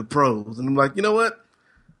leave it to the pros. And I'm like, you know what?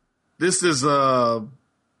 This is, I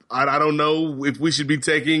don't know if we should be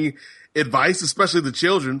taking advice, especially the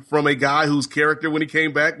children, from a guy whose character when he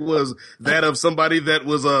came back was that of somebody that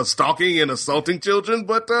was stalking and assaulting children,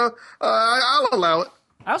 but I'll allow it.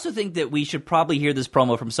 I also think that we should probably hear this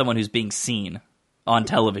promo from someone who's being seen on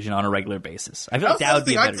television on a regular basis. I feel like that would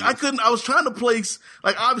be a better use. I was trying to place,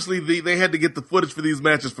 like, obviously they had to get the footage for these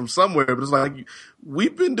matches from somewhere, but it's like,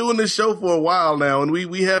 we've been doing this show for a while now, and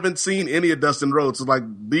we haven't seen any of Dustin Rhodes. So, like,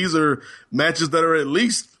 these are matches that are at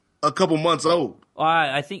least a couple months old. Well,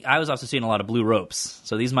 I think I was also seeing a lot of Blue Ropes,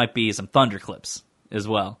 so these might be some Thunder clips as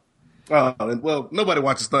well. Well, nobody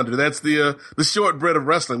watches Thunder. That's the shortbread of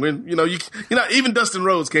wrestling. When you know, even Dustin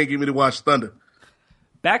Rhodes can't get me to watch Thunder.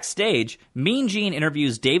 Backstage, Mean Gene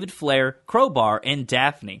interviews David Flair, Crowbar, and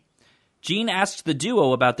Daphne. Gene asks the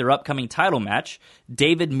duo about their upcoming title match.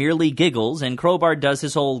 David merely giggles, and Crowbar does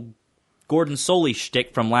his whole Gordon Solie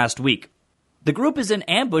shtick from last week. The group is in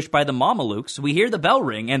ambush by the Mamalukes. We hear the bell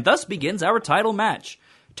ring, and thus begins our title match.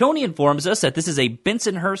 Tony informs us that this is a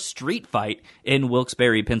Bensonhurst street fight in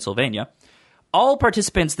Wilkes-Barre, Pennsylvania. All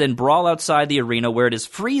participants then brawl outside the arena where it is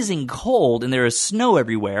freezing cold and there is snow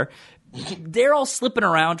everywhere. They're all slipping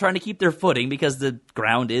around trying to keep their footing because the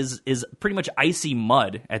ground is pretty much icy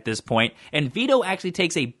mud at this point, and Vito actually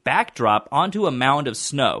takes a backdrop onto a mound of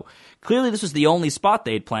snow. Clearly this was the only spot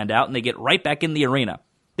they had planned out, and they get right back in the arena.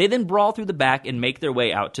 They then brawl through the back and make their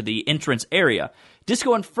way out to the entrance area.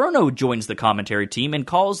 Disco Inferno joins the commentary team and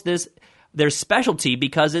calls this their specialty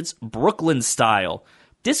because it's Brooklyn style.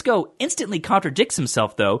 Disco instantly contradicts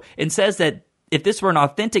himself, though, and says that if this were an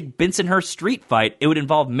authentic Bensonhurst street fight, it would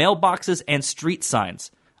involve mailboxes and street signs.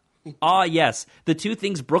 Ah, yes, the two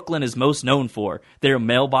things Brooklyn is most known for. Their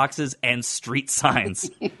mailboxes and street signs.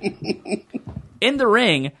 In the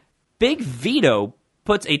ring, Big Vito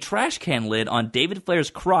puts a trash can lid on David Flair's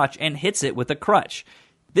crotch and hits it with a crutch.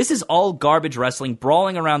 This is all garbage wrestling,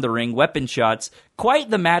 brawling around the ring, weapon shots. Quite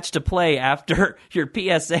the match to play after your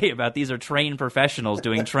PSA about these are trained professionals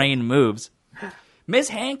doing trained moves. Ms.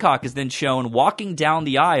 Hancock is then shown walking down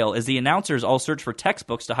the aisle as the announcers all search for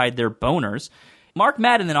textbooks to hide their boners. Mark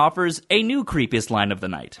Madden then offers a new creepiest line of the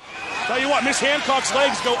night. Tell you what, Miss Hancock's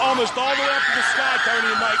legs go almost all the way up to the sky,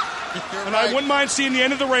 Tony and Mike. And I wouldn't mind seeing the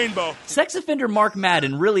end of the rainbow. Sex offender Mark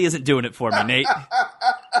Madden really isn't doing it for me, Nate.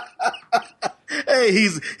 Hey,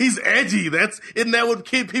 he's edgy. Isn't that what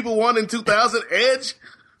people want in 2000? Edge?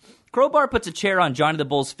 Crowbar puts a chair on Johnny the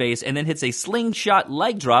Bull's face and then hits a slingshot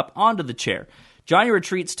leg drop onto the chair. Johnny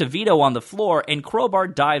retreats to Vito on the floor, and Crowbar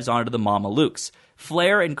dives onto the Mamalukes.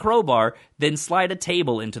 Flair and Crowbar then slide a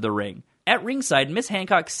table into the ring. At ringside, Miss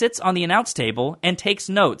Hancock sits on the announce table and takes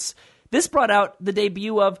notes. This brought out the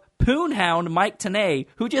debut of Poonhound Mike Tenay,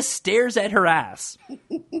 who just stares at her ass.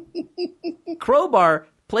 Crowbar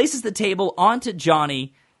places the table onto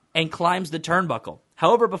Johnny and climbs the turnbuckle.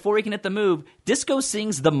 However, before he can hit the move, Disco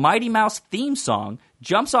sings the Mighty Mouse theme song,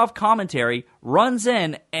 jumps off commentary, runs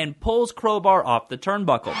in, and pulls Crowbar off the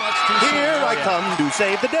turnbuckle. Here I come to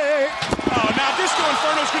save the day. Oh, now Disco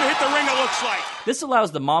Inferno's going to hit the ring, it looks like. This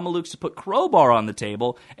allows the Mamalukes to put Crowbar on the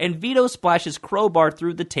table, and Vito splashes Crowbar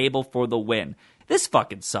through the table for the win. This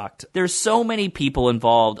fucking sucked. There's so many people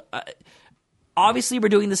involved. Obviously, we're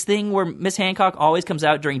doing this thing where Miss Hancock always comes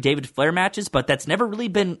out during David Flair matches, but that's never really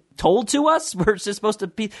been told to us. We're just supposed to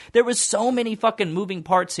be... There was so many fucking moving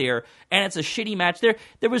parts here, and it's a shitty match.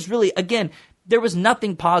 There was really, again, there was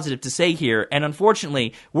nothing positive to say here, and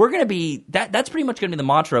unfortunately, we're going to be... That's pretty much going to be the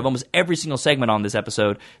mantra of almost every single segment on this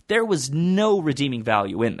episode. There was no redeeming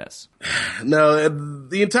value in this. No,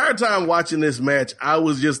 the entire time watching this match, I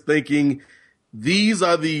was just thinking... These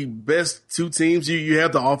are the best two teams you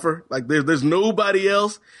have to offer. Like there's nobody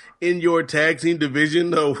else in your tag team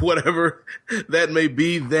division or whatever that may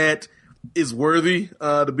be that is worthy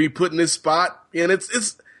to be put in this spot. And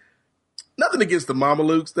it's nothing against the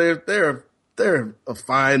Mamalukes. They're a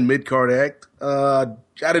fine mid-card act. I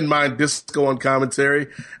didn't mind Disco on commentary,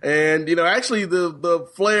 and actually the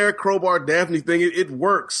Flair Crowbar Daphne thing it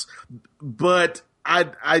works, but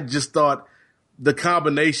I just thought. The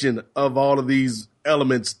combination of all of these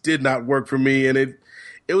elements did not work for me, and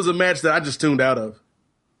it was a match that I just tuned out of.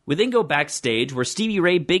 We then go backstage where Stevie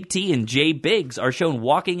Ray, Big T, and Jay Biggs are shown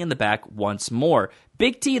walking in the back once more.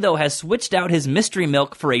 Big T, though, has switched out his mystery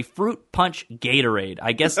milk for a fruit punch Gatorade.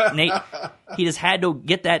 I guess, Nate, he just had to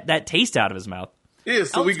get that taste out of his mouth. Yeah,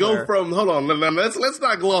 so we go from, hold on, let's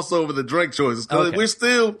not gloss over the drink choices, because we're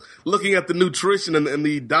still looking at the nutrition and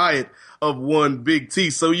the diet of one Big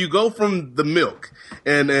T. So you go from the milk,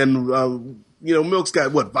 and milk's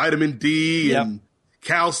got, vitamin D and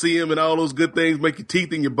calcium and all those good things, make your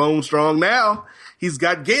teeth and your bones strong. Now he's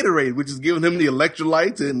got Gatorade, which is giving him the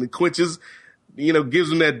electrolytes and it quenches,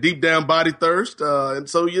 gives him that deep down body thirst. And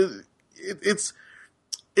so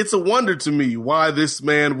it's a wonder to me why this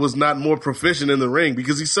man was not more proficient in the ring,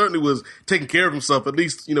 because he certainly was taking care of himself, at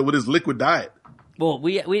least, with his liquid diet. Well,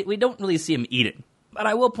 we don't really see him eat it. But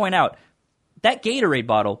I will point out, that Gatorade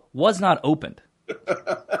bottle was not opened.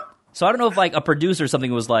 So I don't know if, a producer or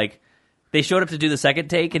something was they showed up to do the second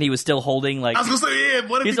take and he was still holding, I was going to say, yeah,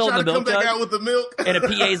 what if he tried to come back out with the milk? And a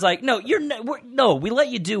PA's like, no, we let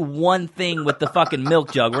you do one thing with the fucking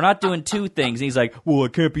milk jug. We're not doing two things. And he's like, well, I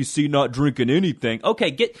can't be seen not drinking anything.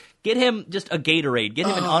 Okay, get him just a Gatorade. Get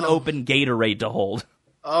him an unopened Gatorade to hold.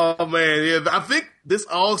 Oh, man, yeah. I think this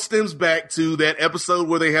all stems back to that episode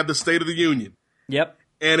where they have the State of the Union. Yep.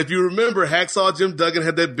 And if you remember, Hacksaw Jim Duggan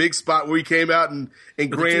had that big spot where he came out and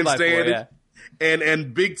grandstanded.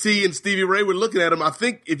 And Big T and Stevie Ray were looking at him. I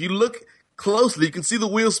think if you look closely, you can see the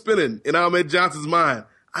wheel spinning in Ahmed Johnson's mind.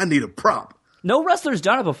 I need a prop. No wrestler's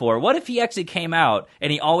done it before. What if he actually came out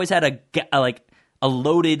and he always had a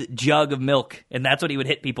loaded jug of milk, and that's what he would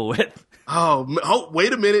hit people with? Oh,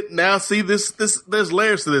 wait a minute. Now, see, this. There's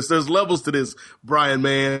layers to this. There's levels to this, Brian,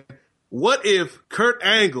 man. What if Kurt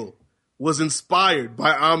Angle was inspired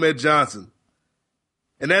by Ahmed Johnson?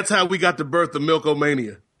 And that's how we got the birth of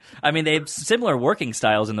Milkomania. I mean, they have similar working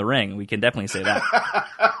styles in the ring. We can definitely say that.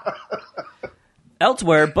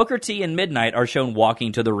 Elsewhere, Booker T and Midnight are shown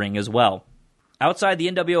walking to the ring as well. Outside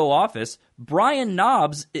the NWO office, Brian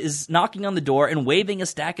Knobbs is knocking on the door and waving a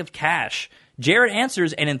stack of cash. Jarrett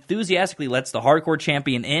answers and enthusiastically lets the Hardcore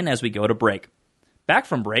Champion in as we go to break. Back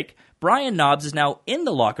from break, Brian Knobbs is now in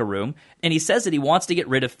the locker room, and he says that he wants to get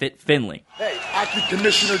rid of Fit Finlay. Hey, Acting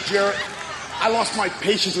Commissioner Jarrett, I lost my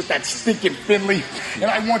patience with that stinking Finlay, and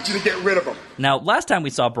I want you to get rid of him. Now, last time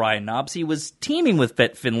we saw Brian Knobbs, he was teaming with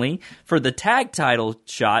Fit Finlay for the tag title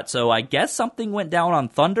shot, so I guess something went down on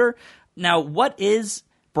Thunder. Now, what is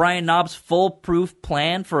Brian Knobbs' foolproof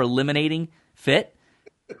plan for eliminating Fit?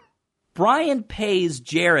 Brian pays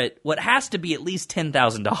Jarrett what has to be at least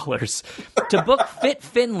 $10,000 to book Fit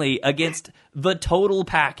Finlay against the Total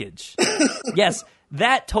Package. Yes,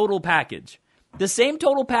 that Total Package. The same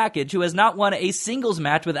Total Package who has not won a singles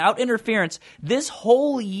match without interference this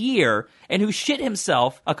whole year, and who shit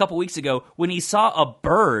himself a couple weeks ago when he saw a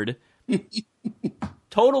bird.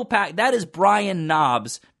 Total Pack. That is Brian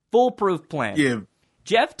Knobbs' foolproof plan. Yeah.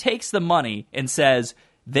 Jeff takes the money and says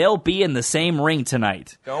they'll be in the same ring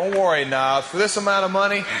tonight. Don't worry, Knobbs. For this amount of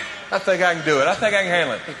money, I think I can do it. I think I can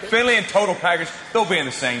handle it. Finlay and Total Package, they'll be in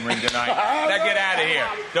the same ring tonight. Now get out of here.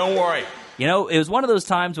 Don't worry. You know, it was one of those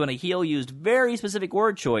times when a heel used very specific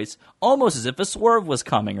word choice, almost as if a swerve was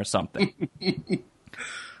coming or something. I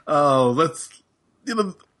thought,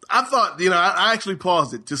 I actually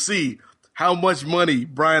paused it to see how much money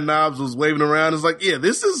Brian Knobbs was waving around. It's like, yeah,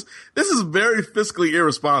 this is very fiscally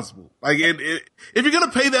irresponsible. Like, if you're going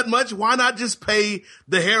to pay that much, why not just pay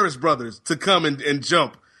the Harris brothers to come and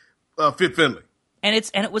jump Fit Finlay? And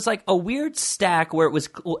it was like a weird stack where it was,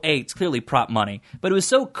 well, it's clearly prop money, but it was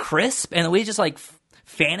so crisp, and the way just like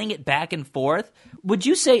fanning it back and forth. Would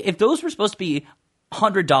you say if those were supposed to be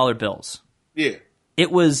 $100 bills? Yeah.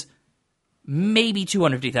 It was maybe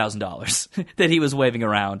 $250,000 that he was waving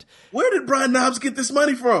around. Where did Brian Knobbs get this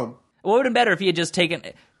money from? Well, it would have been better if he had just taken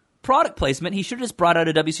product placement. He should have just brought out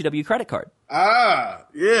a WCW credit card. Ah,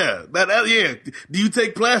 yeah. Yeah. Do you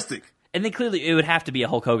take plastic? And then clearly it would have to be a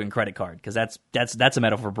Hulk Hogan credit card, because that's a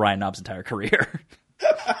metaphor for Brian Knobbs' entire career.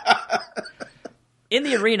 In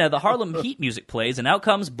the arena, the Harlem Heat music plays, and out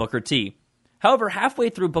comes Booker T. However, halfway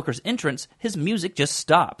through Booker's entrance, his music just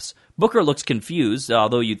stops. Booker looks confused,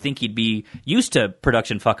 although you'd think he'd be used to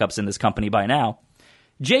production fuck-ups in this company by now.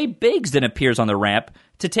 Jay Biggs then appears on the ramp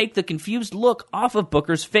to take the confused look off of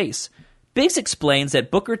Booker's face. Biggs explains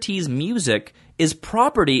that Booker T's music is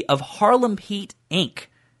property of Harlem Heat, Inc.,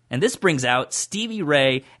 and this brings out Stevie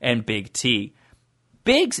Ray and Big T.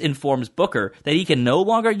 Biggs informs Booker that he can no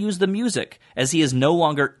longer use the music, as he is no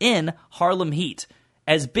longer in Harlem Heat.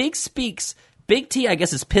 As Biggs speaks, Big T, I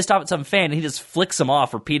guess, is pissed off at some fan, and he just flicks him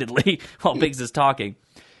off repeatedly while Biggs is talking.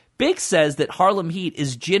 Biggs says that Harlem Heat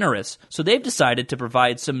is generous, so they've decided to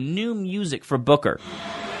provide some new music for Booker.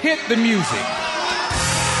 Hit the music.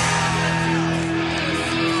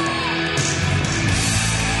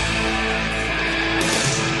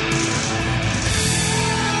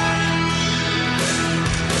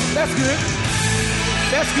 That's good.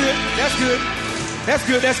 That's good. That's good. That's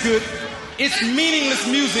good. That's good. It's meaningless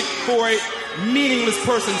music for a meaningless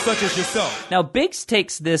person such as yourself. Now, Biggs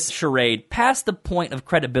takes this charade past the point of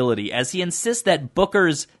credibility as he insists that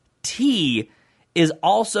Booker's T is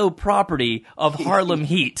also property of Harlem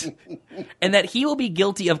Heat, and that he will be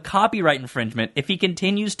guilty of copyright infringement if he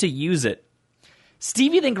continues to use it.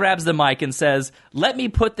 Stevie then grabs the mic and says, "Let me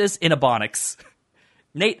put this in Ebonics."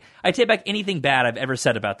 Nate, I take back anything bad I've ever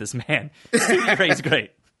said about this man. Stevie Ray's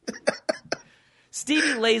great.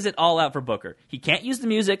 Stevie lays it all out for Booker. He can't use the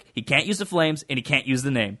music, he can't use the flames, and he can't use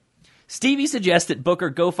the name. Stevie suggests that Booker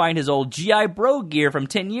go find his old G.I. Bro gear from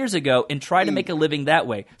 10 years ago and try to make a living that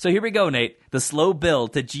way. So here we go, Nate. The slow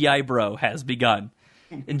build to G.I. Bro has begun.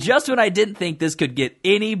 And just when I didn't think this could get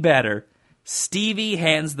any better, Stevie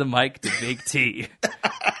hands the mic to Big T.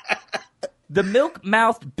 The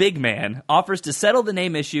milk-mouthed big man offers to settle the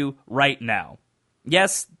name issue right now.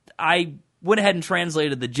 Yes, I went ahead and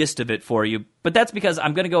translated the gist of it for you, but that's because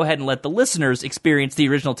I'm going to go ahead and let the listeners experience the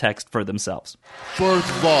original text for themselves. First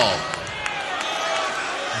of all,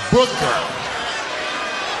 Booker,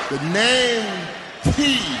 the name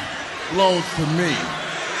T belongs to me.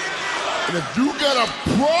 And if you got a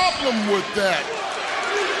problem with that,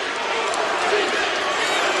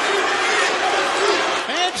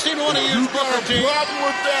 fans didn't want to use Booker T. If you got a problem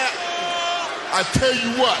with that, I tell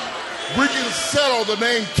you what, we can settle the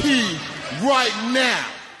name T right now.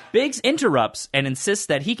 Biggs interrupts and insists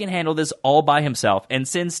that he can handle this all by himself and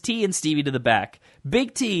sends T and Stevie to the back.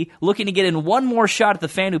 Big T, looking to get in one more shot at the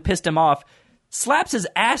fan who pissed him off, slaps his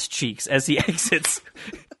ass cheeks as he exits.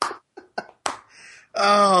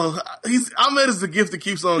 Oh, Ahmed is the gift that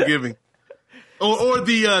keeps on giving. or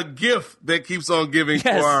the gift that keeps on giving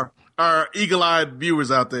for our eagle-eyed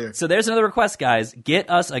viewers out there. So there's another request, guys. Get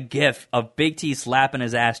us a gif of Big T slapping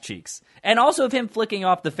his ass cheeks. And also of him flicking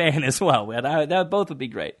off the fan as well. That both would be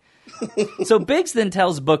great. So Biggs then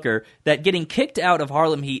tells Booker that getting kicked out of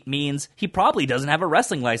Harlem Heat means he probably doesn't have a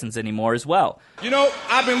wrestling license anymore as well. You know,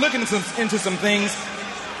 I've been looking into some things.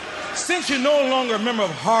 Since you're no longer a member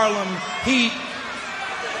of Harlem Heat,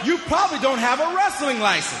 you probably don't have a wrestling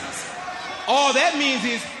license. All that means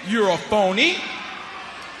is you're a phony,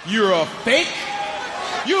 you're a fake,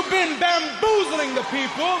 you've been bamboozling the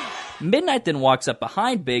people. Midnight then walks up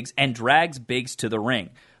behind Biggs and drags Biggs to the ring.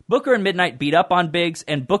 Booker and Midnight beat up on Biggs,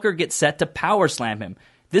 and Booker gets set to power slam him.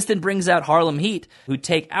 This then brings out Harlem Heat, who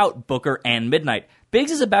take out Booker and Midnight.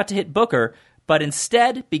 Biggs is about to hit Booker, but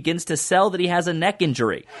instead begins to sell that he has a neck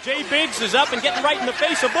injury. Jay Biggs is up and getting right in the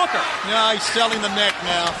face of Booker. Yeah, he's selling the neck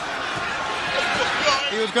now.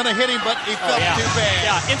 He was going to hit him, but he felt too bad.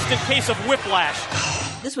 Yeah, instant case of whiplash.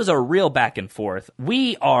 This was a real back and forth.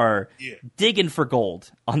 We are digging for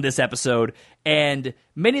gold on this episode, and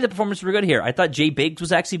many of the performances were good here. I thought Jay Biggs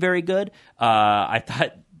was actually very good. I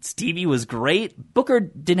thought Stevie was great. Booker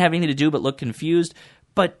didn't have anything to do but look confused.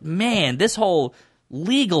 But, man, this whole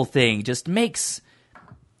legal thing just makes...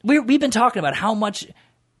 We've been talking about how much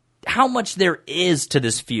how much there is to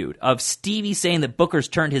this feud of Stevie saying that Booker's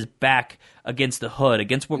turned his back against the hood,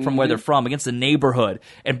 against from where they're from, against the neighborhood,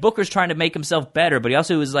 and Booker's trying to make himself better, but he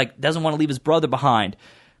also is like doesn't want to leave his brother behind.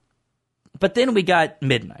 But then we got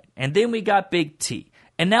Midnight, and then we got Big T,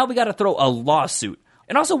 and now we got to throw a lawsuit.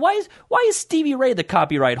 And also, why is Stevie Ray the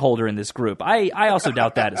copyright holder in this group? I also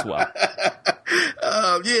doubt that as well.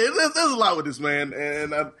 There's a lot with this, man,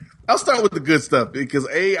 and I'll start with the good stuff because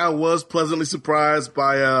I was pleasantly surprised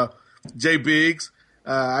by Jay Biggs.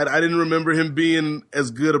 I didn't remember him being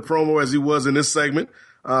as good a promo as he was in this segment,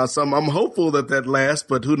 so I'm hopeful that lasts.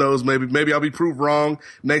 But who knows? Maybe I'll be proved wrong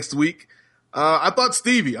next week. I thought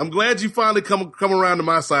Stevie. I'm glad you finally come around to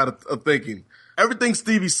my side of thinking. Everything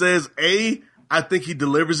Stevie says, A, I think he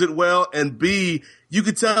delivers it well, and B, you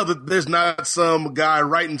could tell that there's not some guy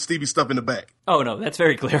writing Stevie stuff in the back. Oh no, that's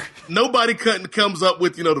very clear. Nobody comes up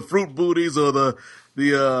with, the fruit booties or the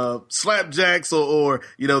slapjacks or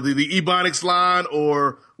the Ebonics line,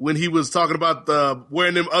 or when he was talking about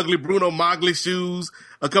wearing them ugly Bruno Magli shoes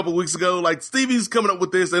a couple weeks ago. Like, Stevie's coming up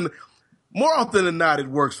with this, and more often than not, it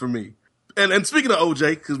works for me. And speaking of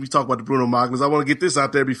OJ, because we talk about the Bruno Maglis, I want to get this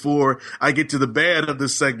out there before I get to the bad of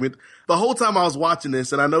this segment. The whole time I was watching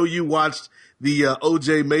this, and I know you watched the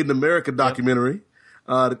OJ Made in America documentary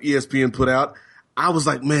that ESPN put out, I was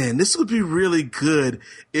like, man, this would be really good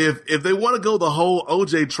if they want to go the whole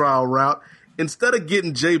OJ trial route, instead of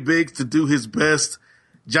getting Jay Biggs to do his best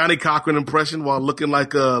Johnny Cochran impression while looking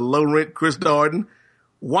like a low-rent Chris Darden,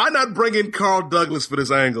 why not bring in Carl Douglas for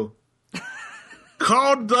this angle?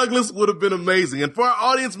 Carl Douglas would have been amazing. And for our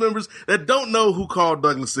audience members that don't know who Carl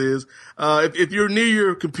Douglas is, if you're near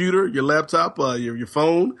your computer, your laptop, your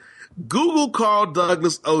phone, Google Carl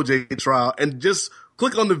Douglas OJ trial and just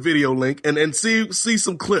click on the video link and see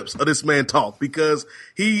some clips of this man talk, because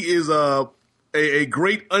he is a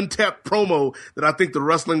great untapped promo that I think the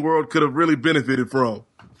wrestling world could have really benefited from.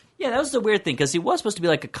 Yeah, that was the weird thing, because he was supposed to be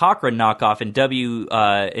like a Cochran knockoff in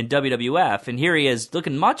WWF, and here he is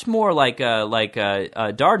looking much more like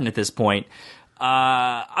Darden at this point.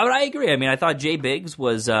 I agree. I mean, I thought Jay Biggs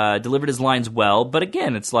was delivered his lines well, but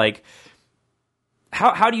again, it's like,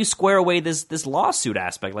 how do you square away this lawsuit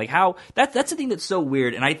aspect? Like, how that's the thing that's so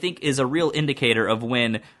weird, and I think is a real indicator of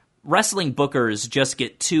when wrestling bookers just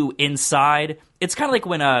get too inside. It's kind of like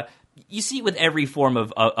when you see it with every form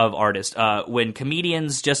of artist. When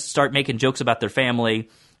comedians just start making jokes about their family,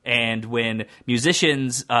 and when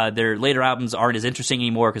musicians, their later albums aren't as interesting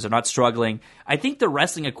anymore because they're not struggling. I think the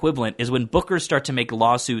wrestling equivalent is when bookers start to make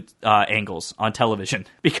lawsuit angles on television.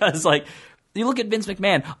 Because, like, you look at Vince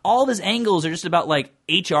McMahon, all of his angles are just about, like,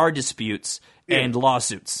 HR disputes and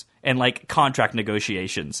lawsuits and, like, contract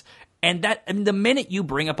negotiations. And the minute you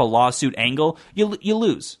bring up a lawsuit angle, you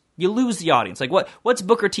lose. You lose the audience. Like, what's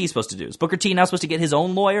Booker T supposed to do? Is Booker T now supposed to get his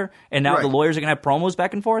own lawyer, and now the lawyers are going to have promos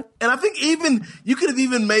back and forth? And I think you could have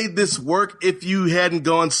even made this work if you hadn't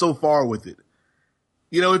gone so far with it.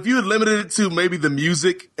 If you had limited it to maybe the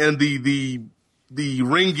music and the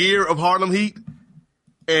ring gear of Harlem Heat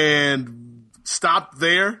and stopped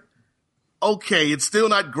there, okay, it's still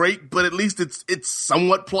not great, but at least it's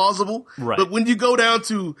somewhat plausible. Right. But when you go down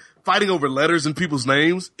to fighting over letters and people's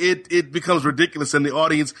names, it becomes ridiculous, and the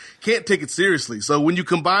audience can't take it seriously. So when you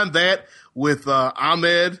combine that with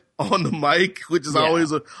Ahmed on the mic, which is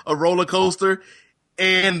always a roller coaster,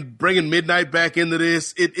 and bringing Midnight back into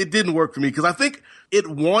this, it didn't work for me, because I think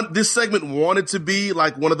this segment wanted to be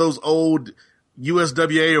like one of those old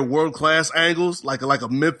USWA or World Class angles, like a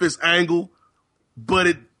Memphis angle, but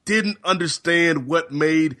it didn't understand what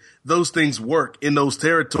made those things work in those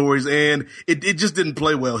territories, and it just didn't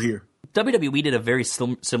play well here. WWE did a very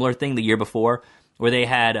similar thing the year before, where they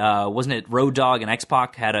had, wasn't it Road Dogg and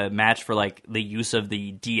X-Pac had a match for, like, the use of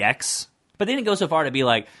the DX? But they didn't go so far to be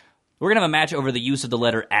like, we're going to have a match over the use of the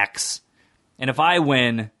letter X, and if I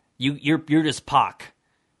win, you're just Pac,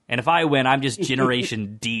 and if I win, I'm just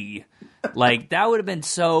Generation D. Like, that would have been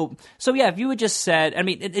so yeah, if you had just said, I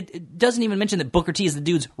mean, it doesn't even mention that Booker T is the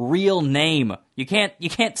dude's real name. You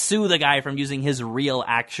can't sue the guy from using his real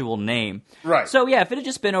actual name. Right. So yeah, if it had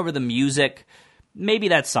just been over the music, maybe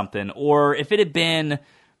that's something. Or if it had been,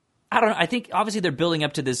 I don't know, I think obviously they're building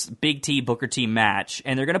up to this Big T Booker T match,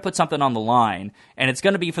 and they're going to put something on the line, and it's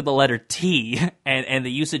going to be for the letter T and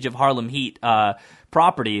the usage of Harlem Heat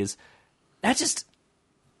properties. That's just,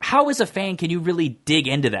 how as a fan can you really dig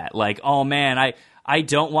into that? Like, oh man, I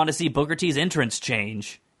don't want to see Booker T's entrance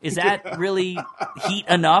change. Is that really heat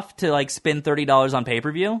enough to, like, spend $30 on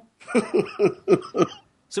pay-per-view?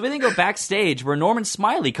 So we then go backstage where Norman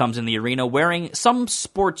Smiley comes in the arena wearing some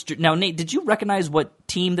sports. Now, Nate, did you recognize what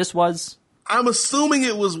team this was? I'm assuming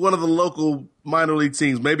it was one of the local minor league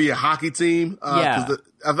teams, maybe a hockey team.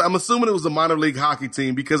 I'm assuming it was a minor league hockey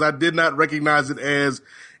team because I did not recognize it as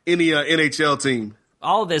any NHL team.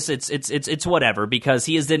 All of this, it's whatever, because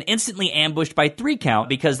he is then instantly ambushed by 3 Count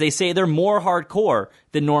because they say they're more hardcore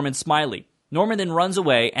than Norman Smiley. Norman then runs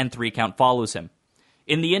away and 3 Count follows him.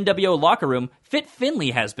 In the NWO locker room, Fit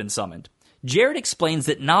Finlay has been summoned. Jarrett explains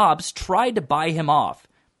that Knobbs tried to buy him off.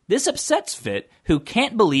 This upsets Fit, who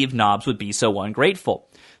can't believe Knobbs would be so ungrateful.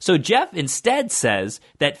 So Jeff instead says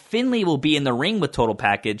that Finlay will be in the ring with Total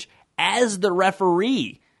Package as the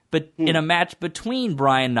referee, but in a match between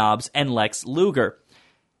Brian Knobbs and Lex Luger.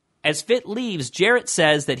 As Fit leaves, Jarrett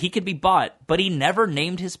says that he could be bought, but he never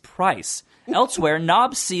named his price. Elsewhere,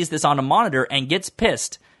 Knobbs sees this on a monitor and gets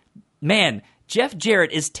pissed. Man, Jeff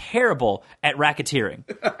Jarrett is terrible at racketeering.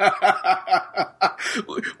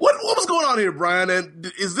 What was going on here, Brian?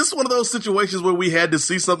 And is this one of those situations where we had to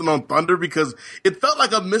see something on Thunder? Because it felt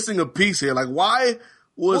like I'm missing a piece here. Like, why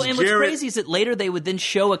was and Jarrett... what's crazy is that later they would then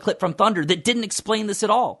show a clip from Thunder that didn't explain this at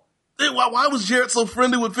all. Why was Jarrett so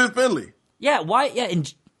friendly with Fit Finlay? Yeah, why? Yeah,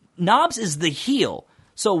 and Knobbs is the heel.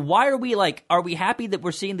 So why are we happy that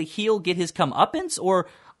we're seeing the heel get his comeuppance? Or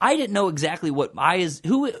I didn't know exactly what as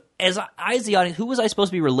the audience, who was I supposed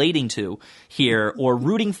to be relating to here or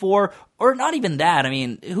rooting for? Or not even that. I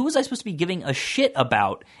mean, who was I supposed to be giving a shit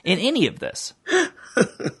about in any of this?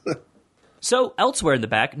 So, elsewhere in the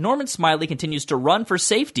back, Norman Smiley continues to run for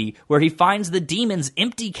safety where he finds the Demon's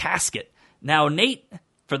empty casket. Now, Nate,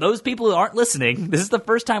 for those people who aren't listening, this is the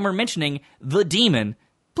first time we're mentioning the Demon.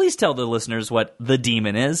 Please tell the listeners what the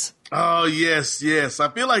Demon is. Oh, yes. I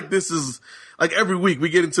feel like this is, like every week we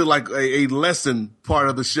get into like a lesson part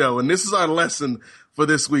of the show. And this is our lesson for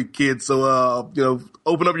this week, kids. So,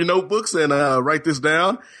 open up your notebooks and write this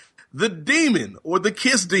down. The Demon, or the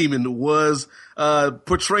Kiss Demon, was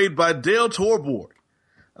portrayed by Dale Torborg,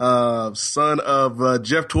 son of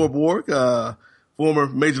Jeff Torborg, former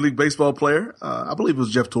Major League Baseball player. I believe it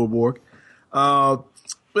was Jeff Torborg.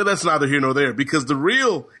 But that's neither here nor there, because the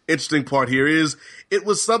real interesting part here is it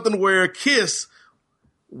was something where Kiss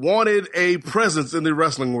wanted a presence in the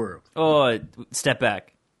wrestling world. Oh, step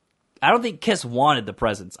back. I don't think Kiss wanted the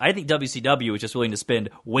presence. I think WCW was just willing to spend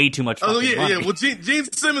way too much money. Well, Gene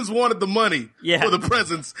Simmons wanted the money for the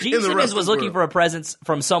presence in the wrestling world. Gene Simmons was looking for a presence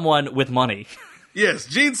from someone with money. Yes,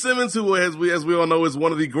 Gene Simmons, who, as we all know, is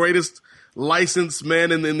one of the greatest licensed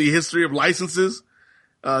men in the history of licenses.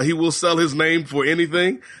 He will sell his name for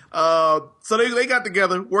anything. So they got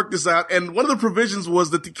together, worked this out, and one of the provisions was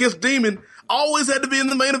that the Kiss Demon always had to be in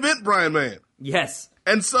the main event, Brian Man. Yes.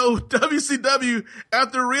 And so WCW,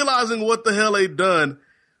 after realizing what the hell they'd done,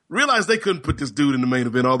 realized they couldn't put this dude in the main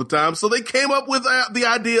event all the time. So they came up with the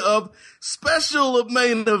idea of special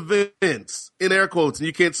main events, in air quotes. And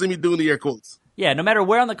you can't see me doing the air quotes. Yeah, no matter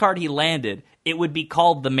where on the card he landed, it would be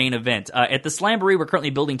called the main event. At the Slamboree we're currently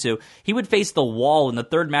building to, he would face the Wall in the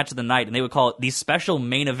third match of the night, and they would call it the special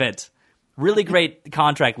main event. Really great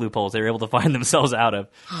contract loopholes they were able to find themselves out of.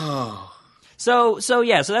 So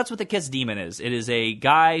that's what the Kiss Demon is. It is a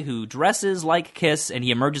guy who dresses like Kiss, and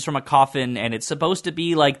he emerges from a coffin, and it's supposed to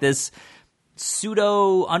be like this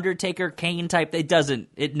pseudo Undertaker Kane type.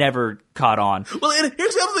 It never caught on. Well, and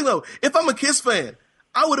here's the other thing though. If I'm a Kiss fan,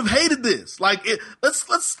 I would have hated this. Like, let's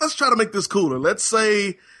try to make this cooler. Let's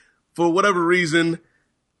say, for whatever reason,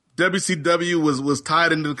 WCW was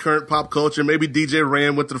tied into the current pop culture. Maybe DJ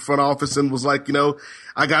Rand went to the front office and was like,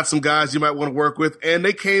 I got some guys you might want to work with. And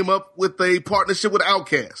they came up with a partnership with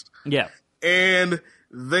Outkast. Yeah. And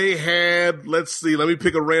they had, let me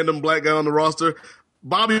pick a random black guy on the roster,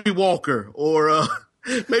 Bobby Walker or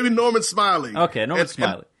maybe Norman Smiley. Okay, Norman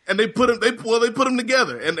Smiley. And they put them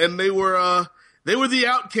together, and they were the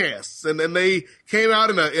Outcasts, and they came out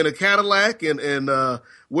in a Cadillac and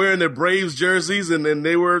wearing their Braves jerseys, and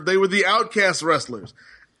they were the Outcast wrestlers.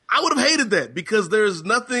 I would have hated that because there's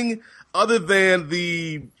nothing other than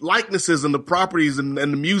the likenesses and the properties and the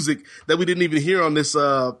music that we didn't even hear on this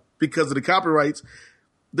because of the copyrights.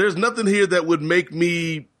 There's nothing here that would make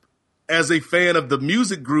me, as a fan of the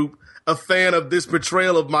music group, a fan of this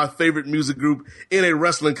portrayal of my favorite music group in a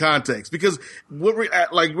wrestling context. Because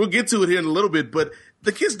we'll get to it here in a little bit, but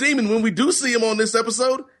the Kiss Demon, when we do see him on this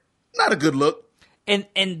episode, not a good look. And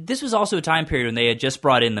this was also a time period when they had just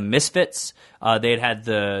brought in the Misfits. They had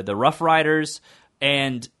the Rough Riders,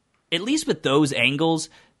 and at least with those angles,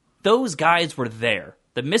 those guys were there.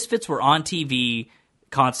 The Misfits were on TV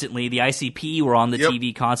constantly. The ICP were on the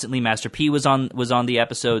TV constantly. Master P was on the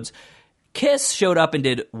episodes. Kiss showed up and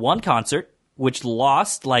did one concert, which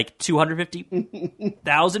lost like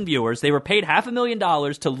 250,000 viewers. They were paid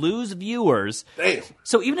 $500,000 to lose viewers. Damn.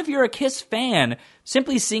 So even if you're a Kiss fan,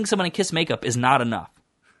 simply seeing someone in Kiss makeup is not enough.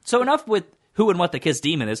 So enough with who and what the Kiss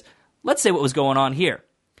Demon is. Let's say what was going on here.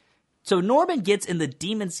 So Norman gets in the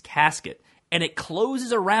Demon's casket, and it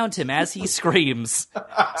closes around him as he screams.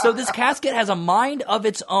 So this casket has a mind of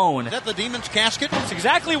its own. Is that the Demon's casket? That's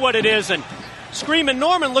exactly what it is, and Screaming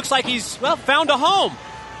Norman looks like he's, found a home.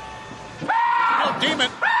 Oh, Demon.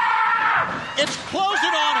 It's closing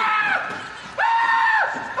on him.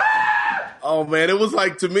 Oh, man, it was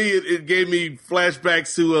like, to me, it gave me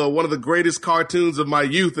flashbacks to one of the greatest cartoons of my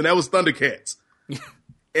youth, and that was Thundercats.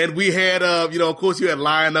 And we had, of course, you had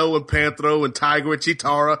Lion-O and Panthro and Tiger and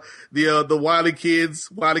Chitara, the Wily Kids,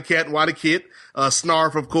 Wily Cat and Wily Kit,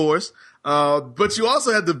 Snarf, of course. But you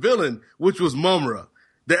also had the villain, which was Mumra,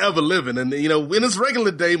 the ever-living. And, in his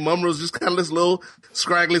regular day, Mumra was just kind of this little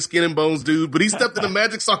scraggly skin and bones dude, but he stepped in the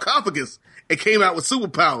magic sarcophagus and came out with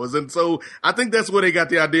superpowers. And so I think that's where they got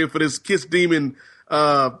the idea for this Kiss Demon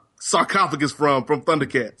sarcophagus from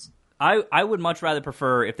Thundercats. I would much rather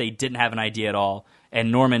prefer if they didn't have an idea at all and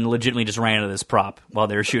Norman legitimately just ran into this prop while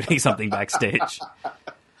they were shooting something backstage.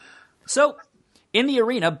 So, in the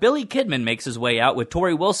arena, Billy Kidman makes his way out with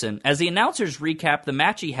Torrie Wilson as the announcers recap the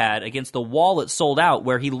match he had against the Wall that sold out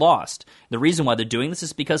where he lost. The reason why they're doing this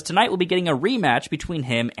is because tonight we'll be getting a rematch between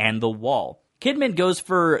him and the Wall. Kidman goes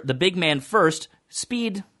for the big man first.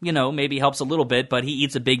 Speed, maybe helps a little bit, but he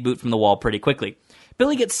eats a big boot from the Wall pretty quickly.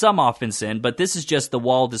 Billy gets some offense in, but this is just the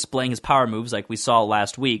Wall displaying his power moves like we saw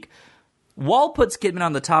last week. Wall puts Kidman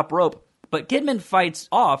on the top rope, but Kidman fights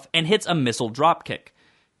off and hits a missile dropkick.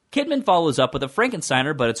 Kidman follows up with a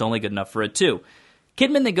Frankensteiner, but it's only good enough for a 2.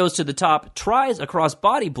 Kidman then goes to the top, tries a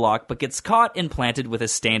cross-body block, but gets caught and planted with a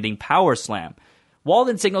standing power slam. Wall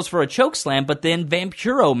then signals for a choke slam, but then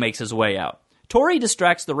Vampiro makes his way out. Torrie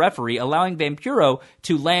distracts the referee, allowing Vampiro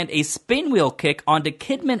to land a spin wheel kick onto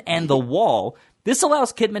Kidman and the Wall. This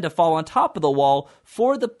allows Kidman to fall on top of the Wall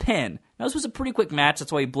for the pin. Now, this was a pretty quick match,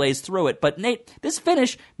 that's why he blazed through it. But, Nate, this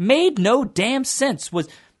finish made no damn sense.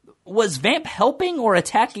 Was Vamp helping or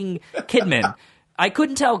attacking Kidman? I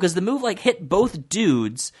couldn't tell because the move, hit both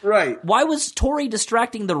dudes. Right. Why was Torrie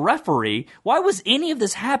distracting the referee? Why was any of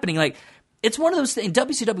this happening? It's one of those things.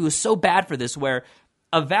 WCW was so bad for this where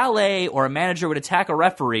a valet or a manager would attack a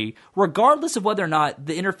referee, regardless of whether or not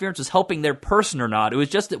the interference was helping their person or not. It was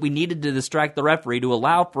just that we needed to distract the referee to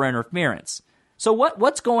allow for interference. So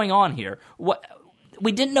what's going on here?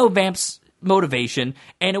 We didn't know Vamp's motivation,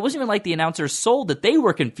 and it wasn't even like the announcers sold that they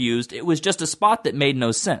were confused. It was just a spot that made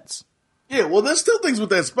no sense. Yeah, well, there's still things with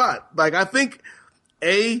that spot. I think,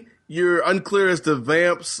 you're unclear as to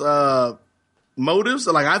Vamp's motives.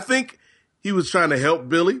 I think he was trying to help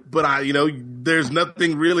Billy, but there's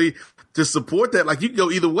nothing really to support that. You can go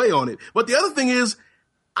either way on it. But the other thing is,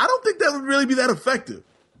 I don't think that would really be that effective.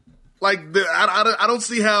 I don't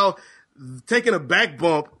see how taking a back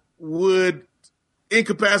bump would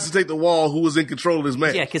incapacitate the Wall, who was in control of his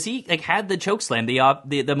match. Yeah, because he had the chokeslam.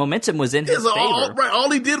 The momentum was in his favor.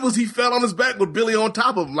 All he did was he fell on his back with Billy on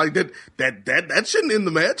top of him. That shouldn't end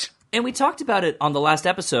the match. And we talked about it on the last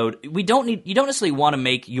episode. You don't necessarily want to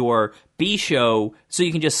make your B show so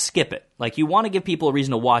you can just skip it. You want to give people a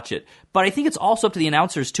reason to watch it. But I think it's also up to the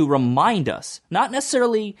announcers to remind us, not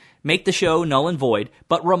necessarily make the show null and void,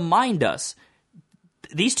 but remind us.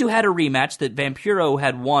 These two had a rematch that Vampiro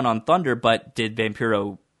had won on Thunder, but did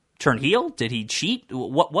Vampiro turn heel? Did he cheat?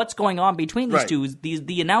 What's going on between these two?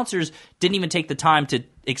 The announcers didn't even take the time to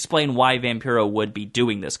explain why Vampiro would be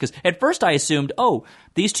doing this. Because at first I assumed,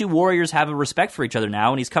 these two warriors have a respect for each other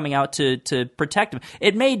now, and he's coming out to protect him.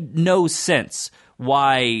 It made no sense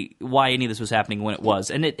why any of this was happening when it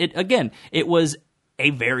was. And it was a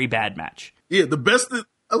very bad match. Yeah, the best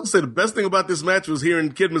thing about this match was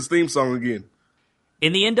hearing Kidman's theme song again.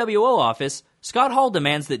 In the NWO office, Scott Hall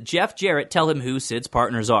demands that Jeff Jarrett tell him who Sid's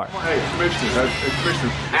partners are. Hey,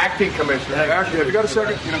 Commissioner, acting Commissioner. Actually, have you got a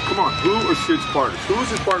second? Come on, who are Sid's partners? Who's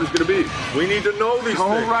his partners going to be? We need to know these things.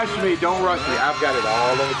 Don't rush me. I've got it all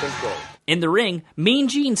under control. In the ring, Mean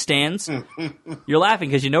Gene stands. You're laughing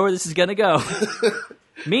because you know where this is going to go.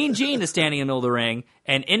 Mean Gene is standing in the middle of the ring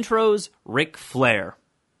and intros Ric Flair.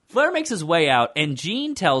 Flair makes his way out, and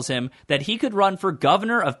Gene tells him that he could run for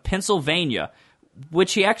governor of Pennsylvania,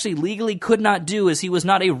 which he actually legally could not do as he was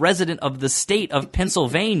not a resident of the state of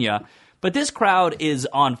Pennsylvania. But this crowd is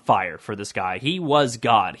on fire for this guy. He was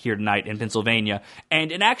God here tonight in Pennsylvania.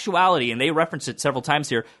 And in actuality, and they reference it several times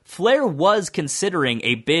here, Flair was considering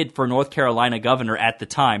a bid for North Carolina governor at the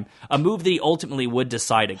time, a move that he ultimately would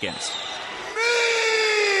decide against.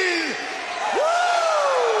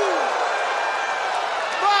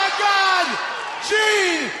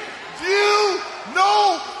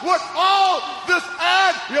 what all this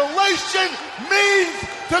adulation means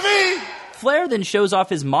to me. Flair then shows off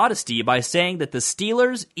his modesty by saying that the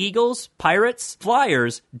Steelers, Eagles, Pirates,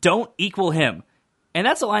 Flyers don't equal him. And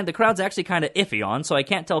that's a line the crowd's actually kind of iffy on, so I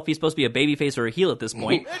can't tell if he's supposed to be a babyface or a heel at this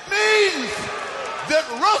point. It means that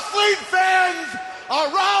wrestling fans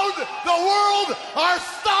around the world are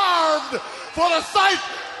starved for the sight,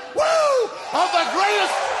 of the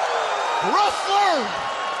greatest wrestler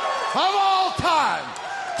of all time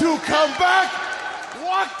to come back,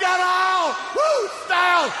 walk that aisle,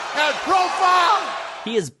 style and profile.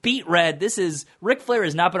 He is beat red. Ric Flair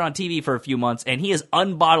has not been on TV for a few months, and he is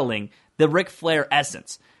unbottling the Ric Flair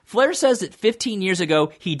essence. Flair says that 15 years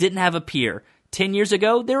ago, he didn't have a peer. 10 years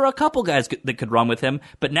ago, there were a couple guys that could run with him,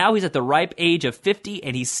 but now he's at the ripe age of 50,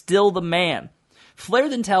 and he's still the man. Flair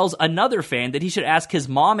then tells another fan that he should ask his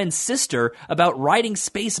mom and sister about riding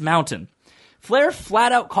Space Mountain. Flair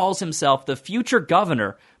flat out calls himself the future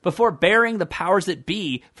governor before burying the powers that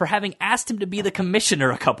be for having asked him to be the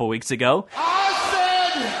commissioner a couple weeks ago. I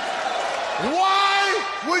said, why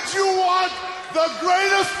would you want the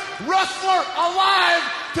greatest wrestler alive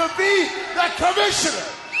to be the commissioner?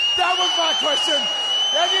 That was my question.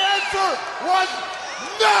 And the answer was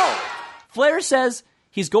no. Flair says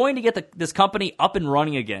he's going to get this company up and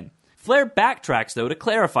running again. Flair backtracks, though, to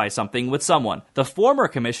clarify something with someone, the former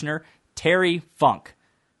commissioner, Terry Funk.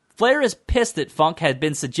 Flair is pissed that Funk had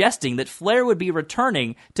been suggesting that Flair would be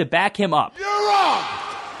returning to back him up. You're wrong.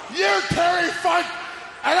 You're Terry Funk,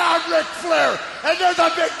 and I'm Ric Flair, and there's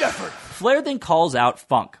a big difference. Flair then calls out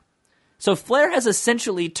Funk. So Flair has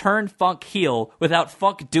essentially turned Funk heel without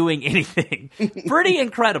Funk doing anything. Pretty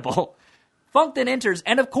incredible. Funk then enters,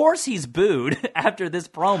 and of course he's booed after this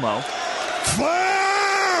promo. Flair!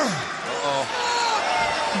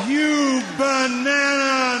 You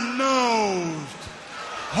banana-nosed,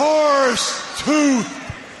 horse-toothed,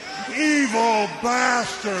 evil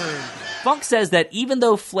bastard. Funk says that even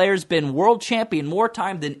though Flair's been world champion more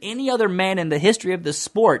time than any other man in the history of the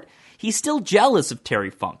sport, he's still jealous of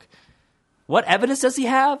Terry Funk. What evidence does he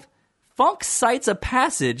have? Funk cites a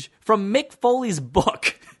passage from Mick Foley's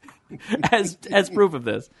book as proof of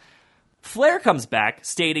this. Flair comes back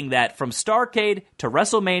stating that from Starrcade to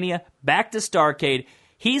WrestleMania, back to Starrcade,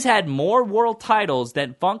 he's had more world titles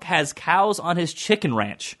than Funk has cows on his chicken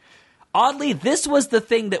ranch. Oddly, this was the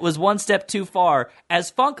thing that was one step too far,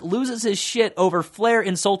 as Funk loses his shit over Flair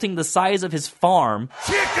insulting the size of his farm.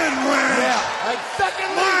 Chicken ranch! Yeah, and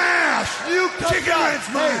secondly, you come down.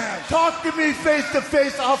 Hey, talk to me face to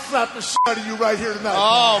face, I'll slap the shit out of you right here tonight.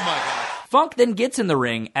 Oh my God. Funk then gets in the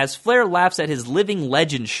ring as Flair laughs at his Living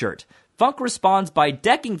Legend shirt. Funk responds by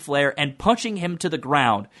decking Flair and punching him to the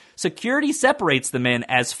ground. Security separates the men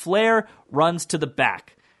as Flair runs to the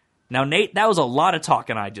back. Now, Nate, that was a lot of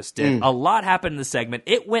talking I just did. A lot happened in the segment.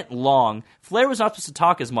 It went long. Flair was not supposed to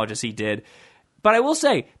talk as much as he did. But I will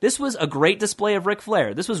say, this was a great display of Ric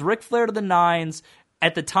Flair. This was Ric Flair to the nines.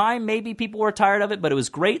 At the time, maybe people were tired of it, but it was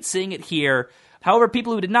great seeing it here. However,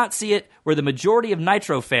 people who did not see it were the majority of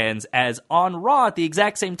Nitro fans, as on Raw at the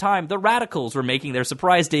exact same time, the Radicals were making their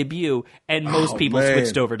surprise debut, and most people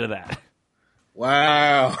switched over to that.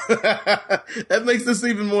 Wow. That makes this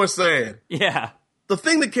even more sad. Yeah. The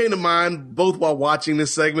thing that came to mind, both while watching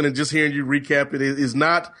this segment and just hearing you recap it, is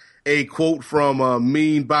not a quote from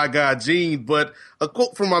Mean by God Gene, but a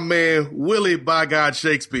quote from my man Willie by God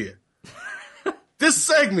Shakespeare. This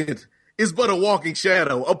segment is but a walking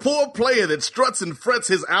shadow, a poor player that struts and frets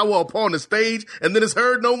his hour upon the stage and then is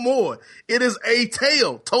heard no more. It is a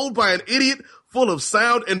tale told by an idiot full of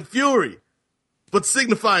sound and fury, but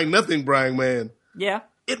signifying nothing, Brian, man. Yeah.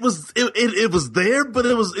 It was there, but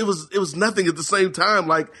it was nothing at the same time.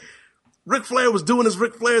 Like, Ric Flair was doing his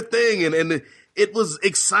Ric Flair thing, and it was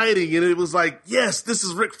exciting, and it was like, yes, this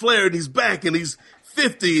is Ric Flair, and he's back, and he's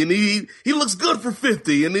 50, and he looks good for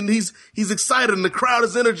 50, and then he's excited, and the crowd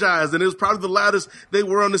is energized, and it was probably the loudest they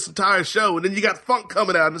were on this entire show. And then you got Funk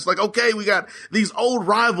coming out, and it's like, okay, we got these old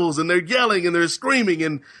rivals, and they're yelling, and they're screaming,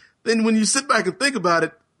 and then when you sit back and think about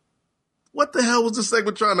it, what the hell was this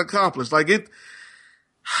segment trying to accomplish? Like,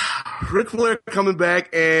 Ric Flair coming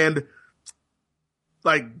back and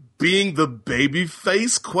like being the baby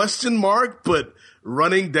face ? But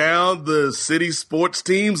running down the city sports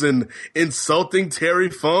teams and insulting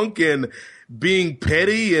Terry Funk and being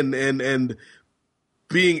petty and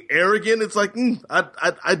being arrogant. It's like,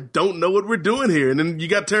 I don't know what we're doing here. And then you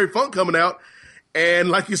got Terry Funk coming out, and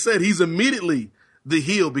like you said, he's immediately the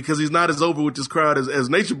heel because he's not as over with this crowd as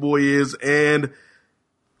Nature Boy is. And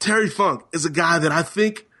Terry Funk is a guy that I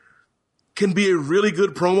think can be a really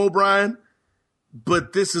good promo, Brian,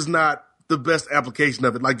 but this is not the best application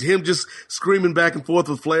of it. Like him just screaming back and forth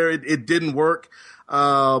with Flair, it didn't work.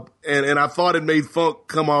 And I thought it made Funk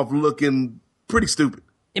come off looking pretty stupid.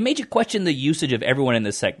 It made you question the usage of everyone in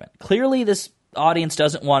this segment. Clearly, this audience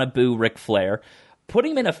doesn't want to boo Ric Flair.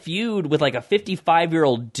 Putting him in a feud with like a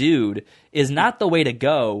 55-year-old dude is not the way to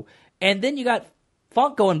go. And then you got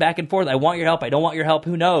Funk going back and forth. I want your help. I don't want your help.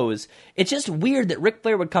 Who knows? It's just weird that Ric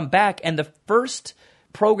Flair would come back and the first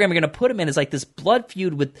program you're going to put him in is like this blood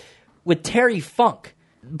feud with Terry Funk.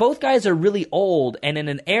 Both guys are really old, and in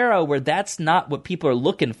an era where that's not what people are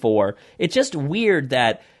looking for, it's just weird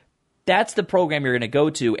that that's the program you're going to go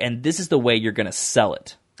to, and this is the way you're going to sell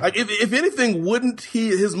it. Like if anything, wouldn't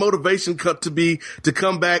his motivation cut to be to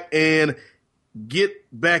come back and get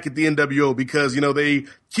back at the NWO because, you know, they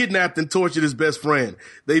kidnapped and tortured his best friend.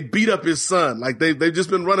 They beat up his son. Like they've just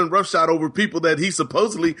been running roughshod over people that he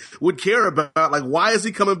supposedly would care about. Like, why is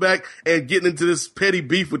he coming back and getting into this petty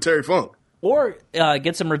beef with Terry Funk? Or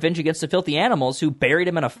get some revenge against the Filthy Animals who buried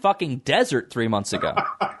him in a fucking desert 3 months ago.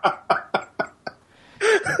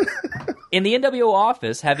 In the NWO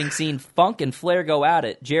office, having seen Funk and Flair go at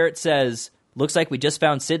it, Jarrett says, "Looks like we just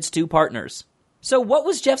found Sid's two partners." So what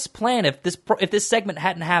was Jeff's plan if this segment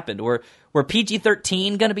hadn't happened? Or were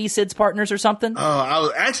PG-13 going to be Sid's partners or something? I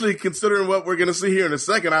was actually considering what we're going to see here in a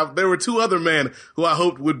second. There were two other men who I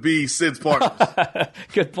hoped would be Sid's partners.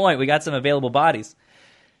 Good point. We got some available bodies.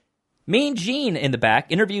 Mean Gene in the back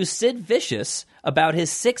interviews Sid Vicious about his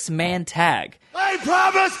 6-man tag. I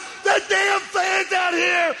promise the damn fans out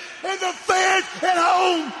here and the fans at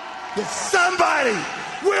home that somebody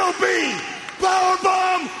will be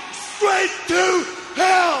powerbombed straight to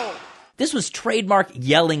hell. This was trademark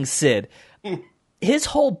yelling Sid. His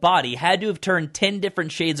whole body had to have turned 10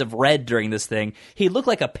 different shades of red during this thing. He looked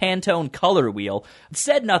like a Pantone color wheel.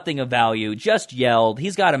 Said nothing of value, just yelled.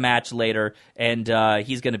 He's got a match later, and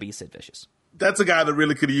he's going to be Sid Vicious. That's a guy that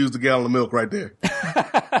really could have used a gallon of milk right there.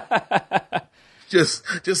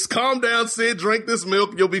 Just calm down, Sid. Drink this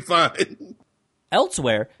milk. You'll be fine.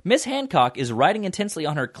 Elsewhere, Miss Hancock is writing intensely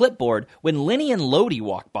on her clipboard when Lenny and Lodi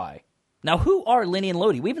walk by. Now, who are Lenny and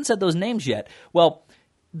Lodi? We haven't said those names yet. Well,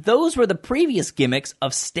 those were the previous gimmicks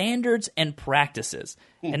of standards and practices.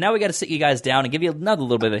 And now we got to sit you guys down and give you another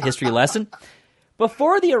little bit of a history lesson.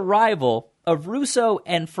 Before the arrival of Russo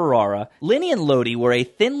and Ferrara, Lenny and Lodi were a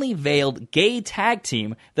thinly veiled gay tag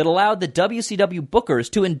team that allowed the WCW bookers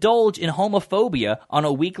to indulge in homophobia on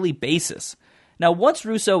a weekly basis. Now, once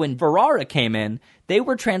Russo and Ferrara came in, they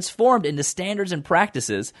were transformed into standards and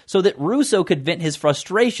practices so that Russo could vent his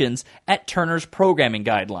frustrations at Turner's programming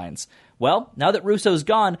guidelines. Well, now that Russo's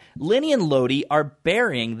gone, Lenny and Lodi are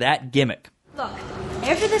burying that gimmick. Look,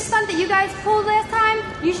 after the stunt that you guys pulled last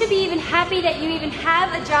time, you should be even happy that you even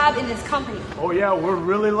have a job in this company. Oh yeah, we're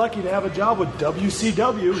really lucky to have a job with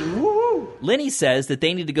WCW. Woo! Lenny says that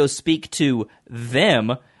they need to go speak to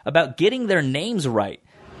them about getting their names right.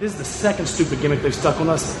 This is the second stupid gimmick they've stuck on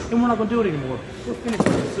us, and we're not going to do it anymore. We're finished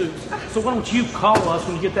with the suits. So why don't you call us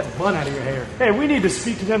when you get that bun out of your hair? Hey, we need to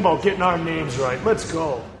speak to them about getting our names right. Let's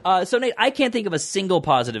go. So, Nate, I can't think of a single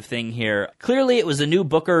positive thing here. Clearly, it was the new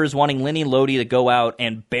bookers wanting Lenny and Lodi to go out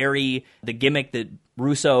and bury the gimmick that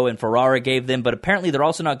Russo and Ferrara gave them, but apparently they're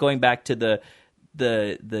also not going back to the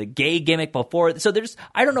gay gimmick before. So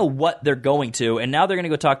I don't know what they're going to, and now they're going to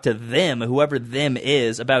go talk to them, whoever them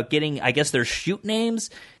is, about getting, I guess, their shoot names.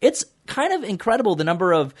 It's kind of incredible the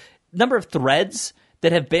number of threads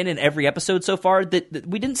that have been in every episode so far that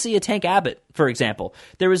we didn't see a Tank Abbott, for example.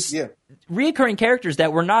 There was reoccurring characters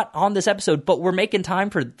that were not on this episode, but we're making time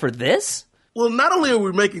for this? Well, not only are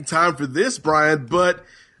we making time for this, Brian, but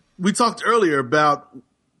we talked earlier about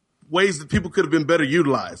ways that people could have been better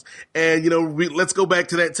utilized. And, let's go back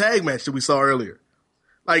to that tag match that we saw earlier.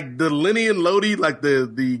 Like, the Lenny and Lodi, like,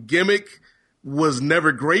 the gimmick was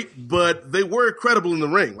never great, but they were credible in the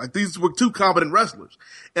ring. Like, these were two competent wrestlers.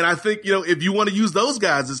 And I think, if you want to use those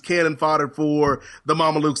guys as cannon fodder for the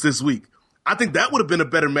Mamalukes this week, I think that would have been a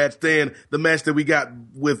better match than the match that we got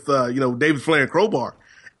with, David Flair and Crowbar.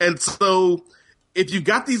 And so, if you've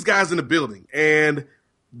got these guys in the building and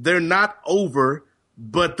they're not over,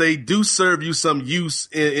 but they do serve you some use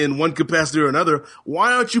in one capacity or another,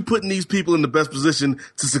 why aren't you putting these people in the best position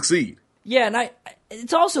to succeed? Yeah, and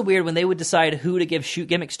it's also weird when they would decide who to give shoot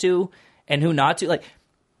gimmicks to and who not to. Like,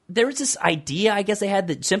 there was this idea, I guess they had,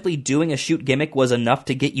 that simply doing a shoot gimmick was enough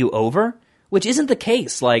to get you over, which isn't the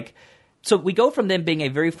case. Like, so we go from them being a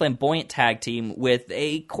very flamboyant tag team with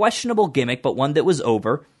a questionable gimmick, but one that was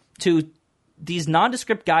over, to these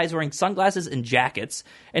nondescript guys wearing sunglasses and jackets,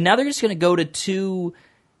 and now they're just going to go to two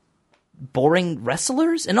boring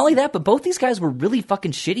wrestlers? And not only that, but both these guys were really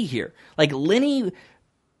fucking shitty here. Like, Lenny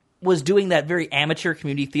was doing that very amateur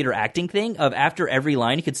community theater acting thing of after every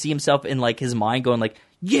line, you could see himself in like his mind going like,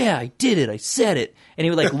 yeah, I did it. I said it. And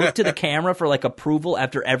he would like look to the camera for like approval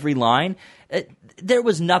after every line. There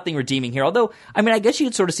was nothing redeeming here. Although, I mean, I guess you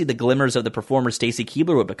could sort of see the glimmers of the performer Stacy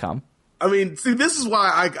Keibler would become. I mean, see, this is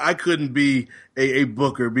why I couldn't be a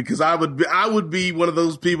booker, because I would be one of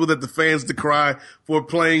those people that the fans decry for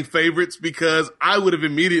playing favorites, because I would have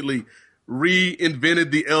immediately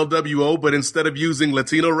reinvented the LWO, but instead of using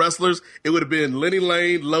Latino wrestlers, it would have been Lenny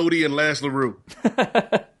Lane, Lodi, and Lash LaRue.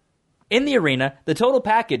 In the arena, the Total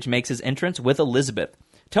Package makes his entrance with Elizabeth.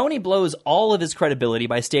 Tony blows all of his credibility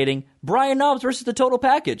by stating, Brian Knobbs versus the Total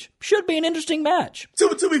Package. Should be an interesting match.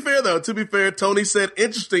 To be fair, Tony said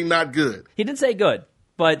interesting, not good. He didn't say good,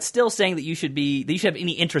 but still saying that you should have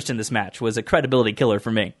any interest in this match was a credibility killer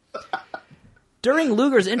for me. During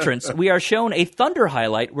Luger's entrance, we are shown a Thunder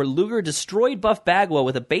highlight where Luger destroyed Buff Bagwell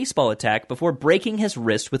with a baseball attack before breaking his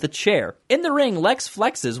wrist with a chair. In the ring, Lex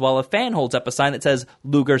flexes while a fan holds up a sign that says,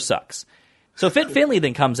 Luger sucks. So Fit Finlay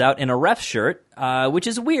then comes out in a ref shirt, which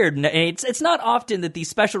is weird. It's not often that the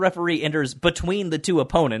special referee enters between the two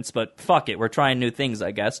opponents, but fuck it, we're trying new things, I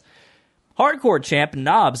guess. Hardcore champ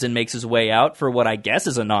Knobbs then makes his way out for what I guess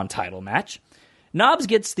is a non-title match. Knobbs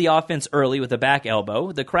gets the offense early with a back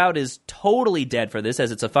elbow. The crowd is totally dead for this,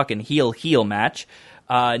 as it's a fucking heel-heel match.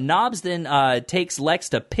 Knobbs then takes Lex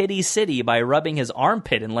to Pity City by rubbing his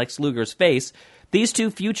armpit in Lex Luger's face. These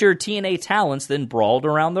two future TNA talents then brawled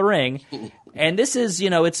around the ring. And this is,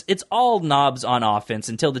 it's all Knobbs on offense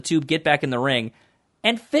until the two get back in the ring.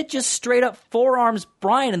 And Fit just straight up forearms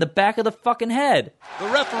Brian in the back of the fucking head. The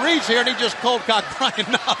referee's here, and he just cold-cocked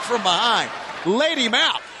Brian Knobbs from behind. Laid him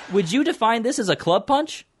out. Would you define this as a club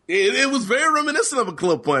punch? It was very reminiscent of a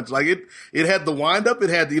club punch. Like it had the wind up, it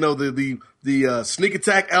had the sneak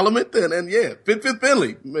attack element, and yeah, Fit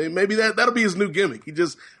Finlay. Maybe that'll be his new gimmick. He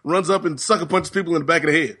just runs up and sucker punches people in the back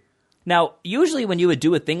of the head. Now, usually when you would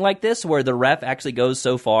do a thing like this, where the ref actually goes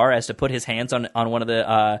so far as to put his hands on one of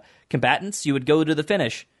the combatants, you would go to the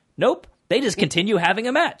finish. Nope, they just continue having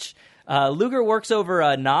a match. Luger works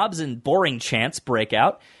over Knobbs, and boring chants break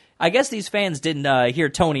out. I guess these fans didn't hear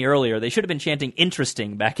Tony earlier. They should have been chanting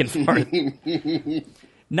interesting back and forth.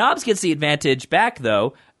 Knobbs gets the advantage back,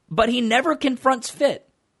 though, but he never confronts Fit.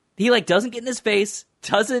 He, doesn't get in his face,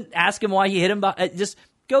 doesn't ask him why he hit him, just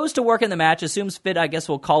goes to work in the match, assumes Fit, I guess,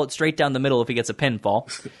 will call it straight down the middle if he gets a pinfall.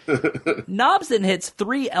 Knobbs then hits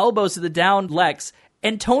 3 elbows to the downed Lex,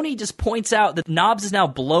 and Tony just points out that Knobbs is now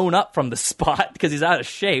blown up from the spot because he's out of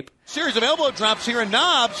shape. Series of elbow drops here, and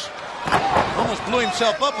Knobbs almost blew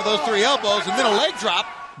himself up with those 3 elbows, and then a leg drop.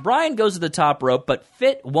 Brian goes to the top rope, but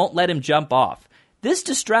Fit won't let him jump off. This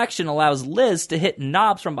distraction allows Liz to hit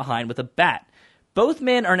Knobbs from behind with a bat. Both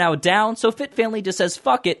men are now down, so Fit Finlay just says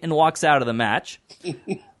fuck it and walks out of the match.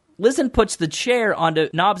 Liz then puts the chair onto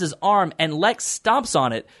Knobbs' arm, and Lex stomps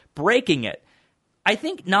on it, breaking it. I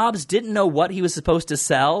think Knobbs didn't know what he was supposed to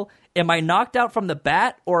sell. Am I knocked out from the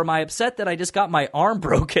bat, or am I upset that I just got my arm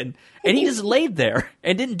broken? And he just laid there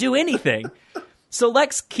and didn't do anything. So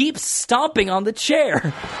Lex keeps stomping on the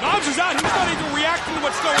chair. Knobbs is out. He's not even reacting to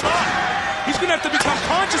what's going on. He's going to have to become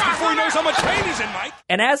conscious before he knows how much pain he's in, Mike.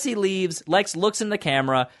 And as he leaves, Lex looks in the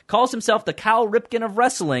camera, calls himself the Cal Ripken of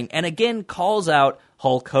wrestling, and again calls out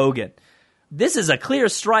Hulk Hogan. This is a clear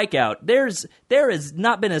strikeout. There has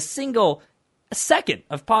not been a single second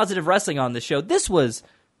of positive wrestling on this show. This was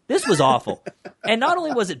awful. And not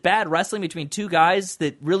only was it bad wrestling between two guys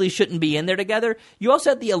that really shouldn't be in there together, you also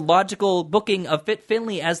had the illogical booking of Fit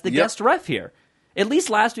Finlay as the guest ref here. At least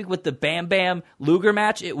last week with the Bam Bam Luger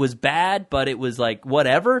match, it was bad, but it was like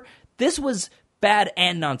whatever. This was bad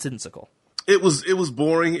and nonsensical. It was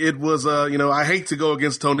boring. It was, I hate to go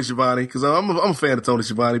against Tony Schiavone because I'm a fan of Tony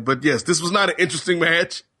Schiavone, but yes, this was not an interesting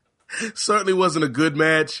match. Certainly wasn't a good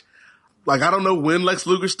match. I don't know when Lex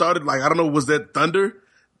Luger started. I don't know, was that Thunder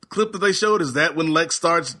clip that they showed? Is that when Lex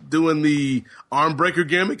starts doing the arm breaker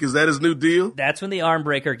gimmick? Is that his new deal? That's when the arm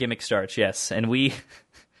breaker gimmick starts, yes. And we've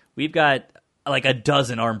got a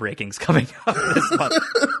dozen arm breakings coming up this month.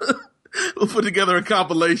 We'll put together a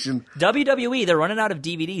compilation. WWE, they're running out of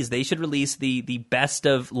DVDs. They should release the best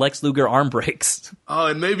of Lex Luger arm breaks. Oh,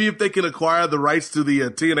 and maybe if they can acquire the rights to the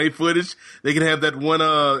TNA footage, they can have that one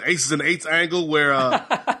Aces and Eights angle where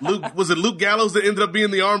Luke Gallows that ended up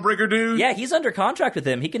being the arm breaker dude? Yeah, he's under contract with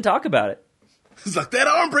him. He can talk about it. He's like, that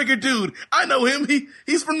arm breaker dude, I know him.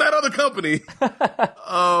 He's from that other company.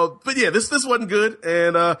 But yeah, this wasn't good.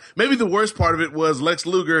 And maybe the worst part of it was Lex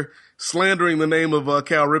Luger slandering the name of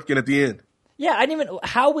Cal Ripken at the end. Yeah, I didn't even.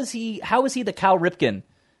 How was he the Cal Ripken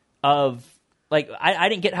of I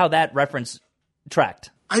didn't get how that reference tracked.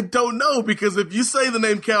 I don't know, because if you say the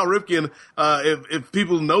name Cal Ripken, if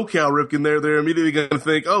people know Cal Ripken, they're immediately going to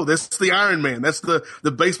think, oh, that's the Iron Man. That's the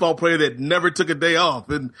baseball player that never took a day off.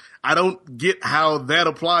 And I don't get how that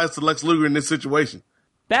applies to Lex Luger in this situation.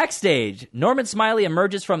 Backstage, Norman Smiley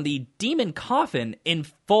emerges from the Demon Coffin in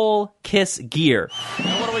full Kiss gear.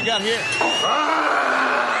 Now what do we got here?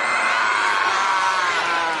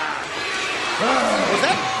 Was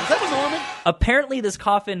that Norman? Apparently, this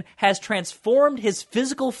coffin has transformed his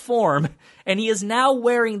physical form, and he is now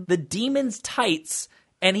wearing the demon's tights,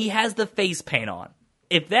 and he has the face paint on.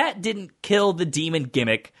 If that didn't kill the demon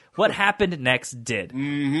gimmick, what happened next did.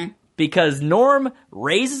 Mm-hmm. Because Norm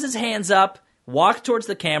raises his hands up, walks towards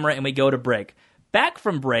the camera, and we go to break. Back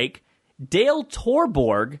from break, Dale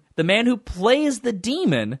Torborg, the man who plays the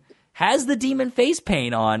demon, has the demon face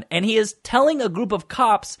paint on, and he is telling a group of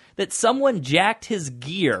cops that someone jacked his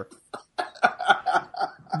gear.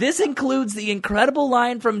 This includes the incredible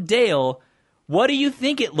line from Dale, "What do you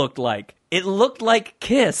think it looked like? It looked like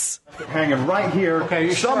Kiss." Hanging right here. Okay,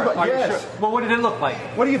 you sure? Yes. Sure? Well, what did it look like?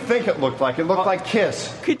 What do you think it looked like? It looked like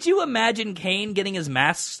Kiss. Could you imagine Kane getting his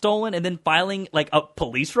mask stolen and then filing, like, a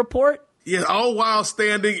police report? Yeah, all while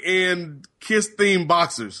standing in Kiss-themed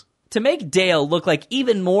boxers. To make Dale look like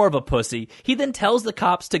even more of a pussy, he then tells the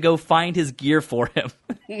cops to go find his gear for him.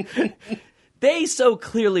 They so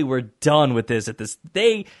clearly were done with this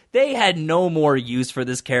They had no more use for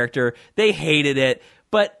this character. They hated it.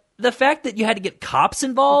 But the fact that you had to get cops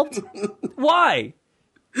involved? Why?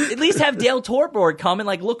 At least have Dale Torborg come and,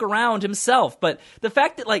 like, look around himself. But the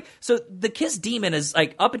fact that, like, so the Kiss demon is,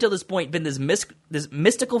 like, up until this point been this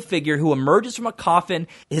mystical figure who emerges from a coffin,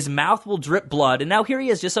 his mouth will drip blood, and now here he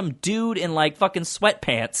is, just some dude in, like, fucking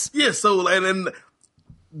sweatpants. Yeah, so, and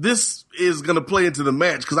this is going to play into the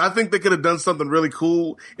match, because I think they could have done something really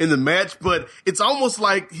cool in the match, but it's almost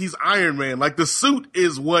like he's Iron Man. Like, the suit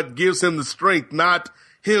is what gives him the strength, not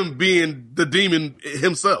him being the demon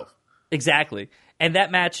himself. Exactly. And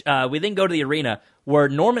that match, we then go to the arena where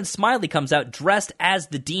Norman Smiley comes out dressed as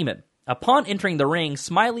the demon. Upon entering the ring,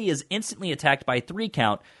 Smiley is instantly attacked by a 3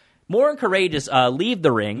 count. Moore and Courageous leave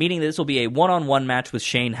the ring, meaning that this will be a one-on-one match with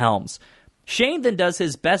Shane Helms. Shane then does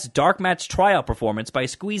his best dark match tryout performance by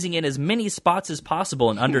squeezing in as many spots as possible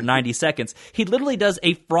in under 90 seconds. He literally does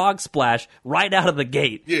a frog splash right out of the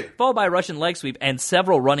gate, followed by a Russian leg sweep and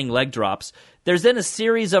several running leg drops. There's then a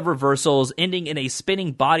series of reversals ending in a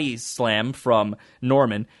spinning body slam from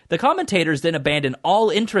Norman. The commentators then abandon all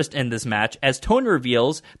interest in this match as Tony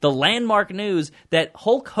reveals the landmark news that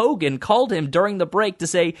Hulk Hogan called him during the break to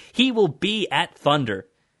say he will be at Thunder.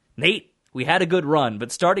 Nate, we had a good run, but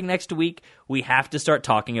starting next week, we have to start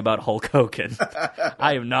talking about Hulk Hogan.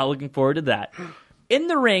 I am not looking forward to that. In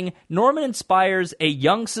the ring, Norman inspires a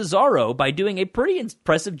young Cesaro by doing a pretty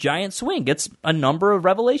impressive giant swing. Gets a number of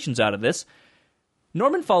revelations out of this.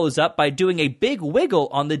 Norman follows up by doing a big wiggle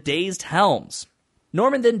on the dazed Helms.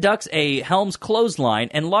 Norman then ducks a Helms clothesline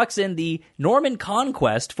and locks in the Norman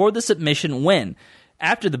Conquest for the submission win.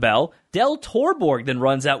 After the bell, Del Torborg then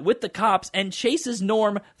runs out with the cops and chases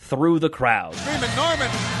Norm through the crowd. Screaming Norman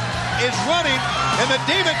is running, and the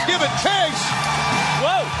demon's giving chase.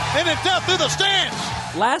 Whoa! And it's out through the stands.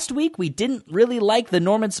 Last week, we didn't really like the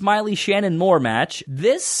Norman Smiley-Shannon Moore match.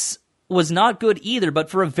 This was not good either, but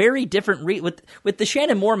for a very different with the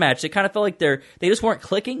Shannon Moore match, it kind of felt like they just weren't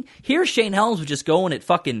clicking. Here, Shane Helms was just going at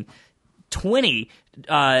fucking 20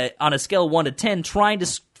 on a scale of 1 to 10, trying to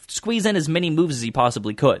squeeze in as many moves as he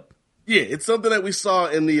possibly could. Yeah, it's something that we saw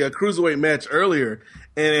in the Cruiserweight match earlier,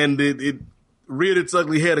 and it reared its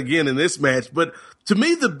ugly head again in this match. But to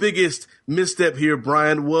me, the biggest misstep here,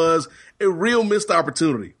 Brian, was a real missed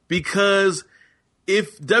opportunity. Because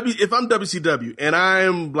if I'm WCW and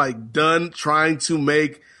I'm like done trying to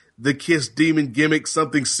make the Kiss Demon gimmick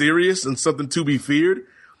something serious and something to be feared,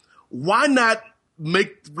 why not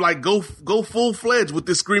go full-fledged with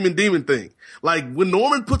this Screaming Demon thing? Like, when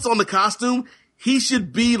Norman puts on the costume, he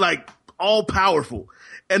should be like all powerful.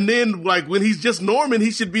 And then, like, when he's just Norman,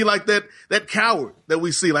 he should be like that coward that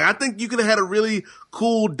we see. Like, I think you could have had a really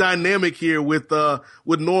cool dynamic here with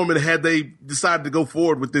Norman had they decided to go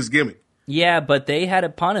forward with this gimmick. Yeah, but they had a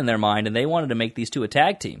pun in their mind, and they wanted to make these two a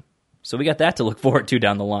tag team. So we got that to look forward to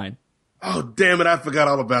down the line. Oh, damn it, I forgot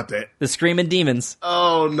all about that. The Screaming Demons.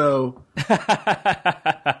 Oh, no.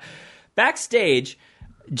 Backstage,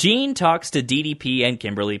 Gene talks to DDP and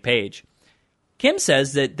Kimberly Page. Kim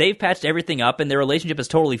says that they've patched everything up and their relationship is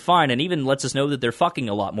totally fine, and even lets us know that they're fucking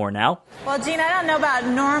a lot more now. Well, Gene, I don't know about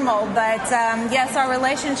normal, but yes, our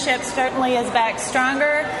relationship certainly is back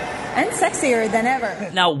stronger and sexier than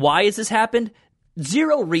ever. Now, why has this happened?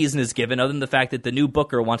 Zero reason is given other than the fact that the new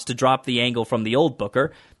booker wants to drop the angle from the old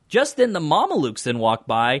booker. Just then the Mamalukes then walk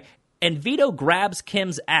by, and Vito grabs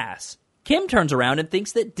Kim's ass. Kim turns around and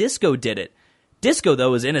thinks that Disco did it. Disco,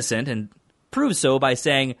 though, is innocent and proves so by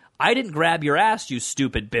saying, "I didn't grab your ass, you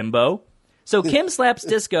stupid bimbo." So Kim slaps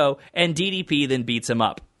Disco, and DDP then beats him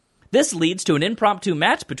up. This leads to an impromptu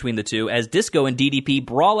match between the two as Disco and DDP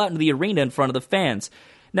brawl out into the arena in front of the fans.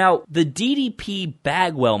 Now, the DDP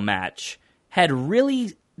Bagwell match did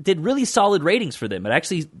really solid ratings for them. It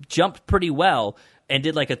actually jumped pretty well and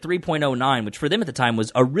did like a 3.09, which for them at the time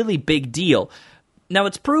was a really big deal. Now,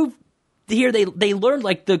 it's proved here they learned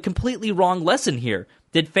like the completely wrong lesson here.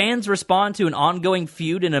 Did fans respond to an ongoing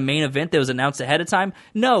feud in a main event that was announced ahead of time?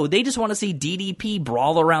 No, they just want to see DDP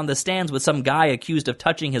brawl around the stands with some guy accused of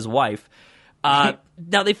touching his wife. Now,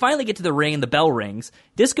 they finally get to the ring and the bell rings.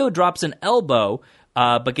 Disco drops an elbow,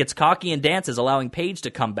 but gets cocky and dances, allowing Paige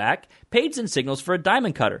to come back. Paige then signals for a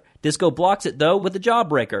diamond cutter. Disco blocks it, though, with a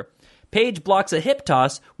jawbreaker. Paige blocks a hip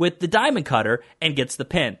toss with the diamond cutter and gets the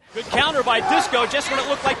pin. Good counter by Disco just when it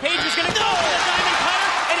looked like Paige was going to go for the diamond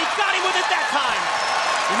cutter, and he got him with it that time.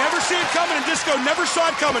 You never see it coming, and Disco never saw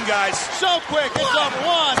it coming, guys. So quick. It's up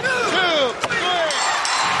 1, 2, 3.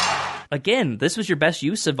 Again, this was your best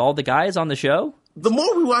use of all the guys on the show? The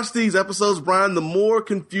more we watch these episodes, Brian, the more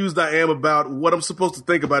confused I am about what I'm supposed to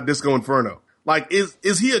think about Disco Inferno. Like,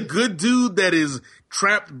 is he a good dude that is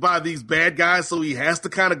trapped by these bad guys so he has to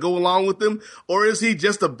kind of go along with them? Or is he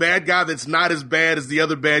just a bad guy that's not as bad as the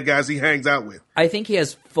other bad guys he hangs out with? I think he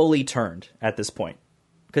has fully turned at this point.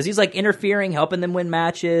 Because he's like interfering, helping them win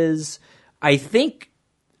matches. I think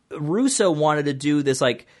Russo wanted to do this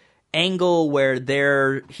like angle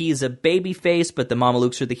where he's a babyface, but the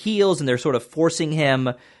Mamalukes are the heels, and they're sort of forcing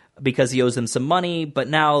him because he owes them some money. But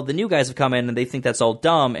now the new guys have come in, and they think that's all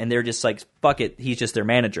dumb, and they're just like, fuck it, he's just their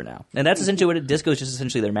manager now. And that's essentially what Disco's just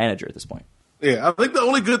essentially their manager at this point. Yeah, I think the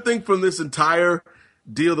only good thing from this entire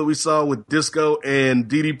deal that we saw with Disco and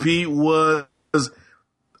DDP was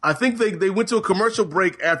I think they went to a commercial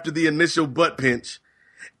break after the initial butt pinch.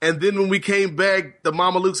 And then when we came back, the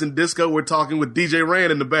Mamalukes and Disco were talking with DJ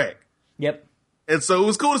Rand in the back. Yep. And so it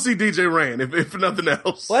was cool to see DJ Rand, if nothing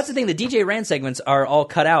else. Well, that's the thing. The DJ Rand segments are all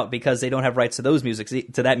cut out because they don't have rights to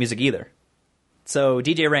that music either. So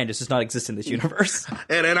DJ Rand just does not exist in this universe.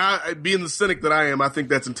 and I, being the cynic that I am, I think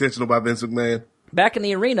that's intentional by Vince McMahon. Back in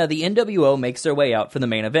the arena, the NWO makes their way out for the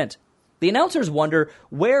main event. The announcers wonder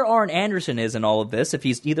where Arn Anderson is in all of this, if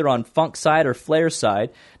he's either on Funk's side or Flair's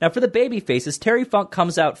side. Now, for the babyfaces, Terry Funk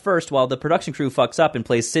comes out first while the production crew fucks up and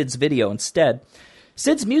plays Sid's video instead.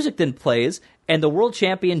 Sid's music then plays, and the world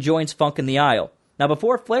champion joins Funk in the aisle. Now,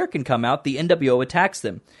 before Flair can come out, the NWO attacks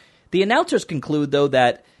them. The announcers conclude, though,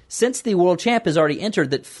 that since the world champ has already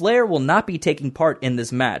entered, that Flair will not be taking part in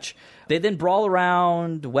this match. They then brawl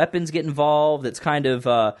around, weapons get involved, it's kind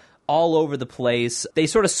of all over the place. They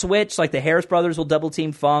sort of switch, like the Harris brothers will double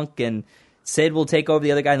team Funk, and Sid will take over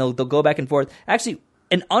the other guy, and they'll go back and forth. Actually,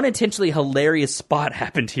 an unintentionally hilarious spot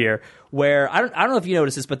happened here, where, I don't know if you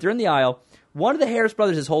noticed this, but they're in the aisle. One of the Harris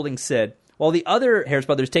brothers is holding Sid, while the other Harris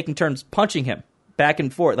brothers taking turns punching him back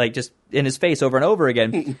and forth, like just in his face over and over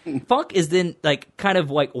again. Funk is then like kind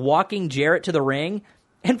of like walking Jarrett to the ring,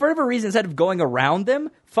 and for whatever reason, instead of going around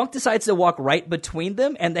them, Funk decides to walk right between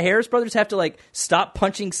them, and the Harris brothers have to like stop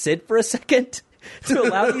punching Sid for a second to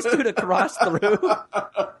allow these two to cross through.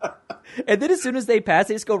 And then as soon as they pass,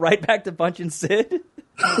 they just go right back to punching Sid.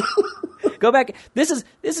 Go back. This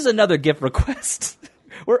is another gift request.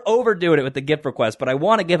 We're overdoing it with the gift request, but I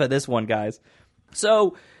want to give it this one, guys.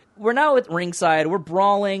 So we're now at ringside. We're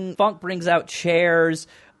brawling. Funk brings out chairs.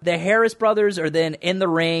 The Harris brothers are then in the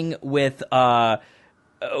ring with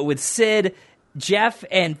Sid. Jeff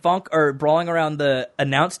and Funk are brawling around the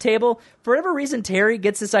announce table. For whatever reason, Terry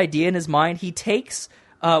gets this idea in his mind. He takes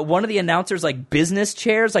one of the announcers' like business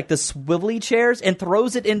chairs, like the swivelly chairs, and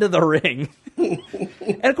throws it into the ring.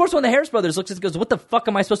 And of course, when the Harris brothers looks at it and goes, "What the fuck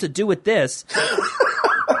am I supposed to do with this?"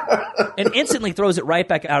 and instantly throws it right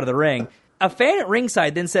back out of the ring. A fan at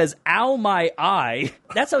ringside then says, "Ow, my eye."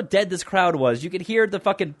 That's how dead this crowd was. You could hear the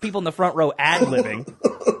fucking people in the front row ad-libbing. He's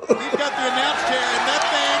got the announce chair, and that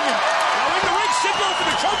thing... Now in the ring, Sid goes for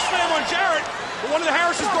the choke slam on Jarrett, but one of the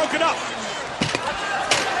Harrises broke it up.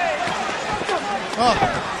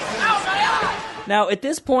 Now, at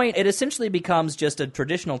this point, it essentially becomes just a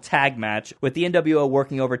traditional tag match with the NWO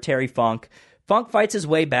working over Terry Funk. Funk fights his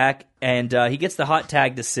way back, and he gets the hot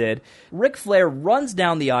tag to Sid. Ric Flair runs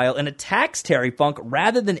down the aisle and attacks Terry Funk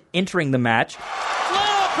rather than entering the match.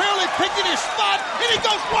 Flair apparently picking his spot, and he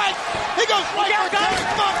goes right for Terry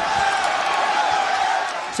Funk.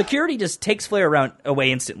 Security just takes Flair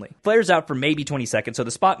away instantly. Flair's out for maybe 20 seconds, so the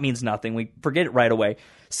spot means nothing. We forget it right away.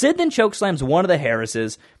 Sid then chokeslams one of the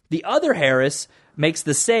Harrises. The other Harris makes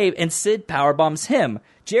the save, and Sid powerbombs him.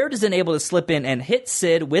 Jarrett is then able to slip in and hit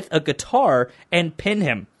Sid with a guitar and pin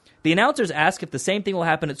him. The announcers ask if the same thing will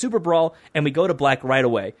happen at Super Brawl, and we go to black right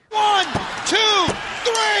away. 1, 2, 3!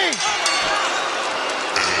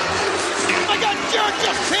 My God, Jarrett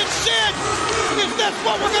just hit Sid! Is that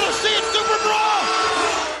what we're going to see at Super Brawl?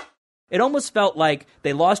 It almost felt like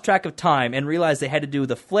they lost track of time and realized they had to do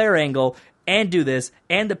the Flair angle and do this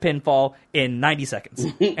and the pinfall in 90 seconds.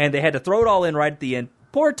 And they had to throw it all in right at the end.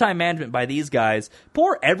 Poor time management by these guys.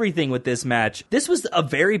 Poor everything with this match. This was a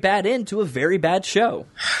very bad end to a very bad show.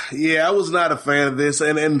 Yeah, I was not a fan of this.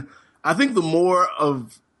 And I think the more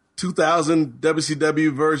of 2000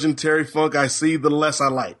 WCW version Terry Funk I see, the less I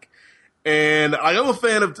like. And I am a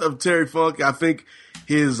fan of Terry Funk. I think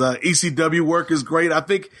his ECW work is great. I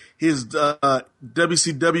think his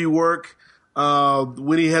WCW work,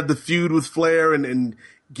 when he had the feud with Flair and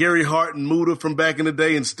Gary Hart and Muta from back in the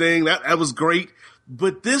day and Sting, that was great.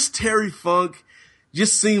 But this Terry Funk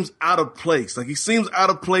just seems out of place. Like, he seems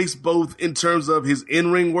out of place both in terms of his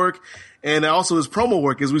in-ring work and also his promo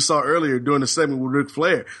work, as we saw earlier during the segment with Ric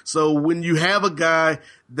Flair. So when you have a guy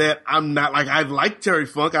that I'm not like, I like Terry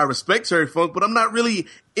Funk, I respect Terry Funk, but I'm not really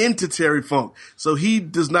into Terry Funk. So he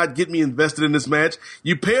does not get me invested in this match.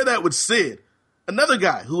 You pair that with Sid, another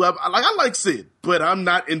guy who I like Sid, but I'm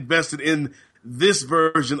not invested in this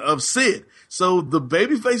version of Sid. So the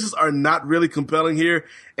baby faces are not really compelling here.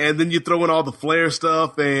 And then you throw in all the Flair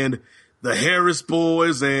stuff and the Harris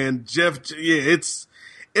boys and Jeff. Yeah,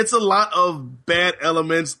 it's a lot of bad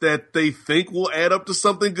elements that they think will add up to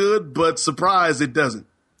something good, but surprise, it doesn't.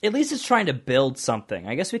 At least it's trying to build something.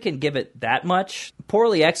 I guess we can give it that much.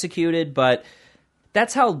 Poorly executed, but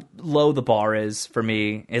that's how low the bar is for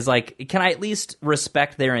me, is like, can I at least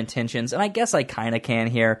respect their intentions? And I guess I kind of can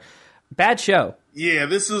here. Bad show. Yeah,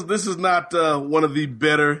 this is not one of the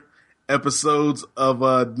better episodes of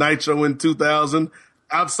Nitro in 2000.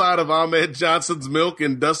 Outside of Ahmed Johnson's milk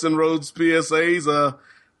and Dustin Rhodes' PSAs,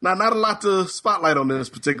 not a lot to spotlight on this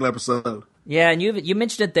particular episode. Yeah, and you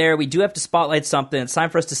mentioned it there. We do have to spotlight something. It's time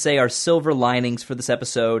for us to say our silver linings for this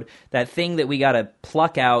episode. That thing that we got to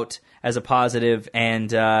pluck out as a positive. And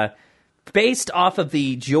based off of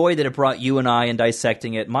the joy that it brought you and I in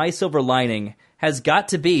dissecting it, my silver lining has got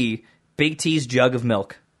to be Big T's jug of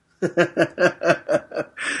milk.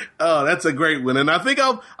 Oh, that's a great one. And I think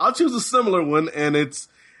I'll choose a similar one. And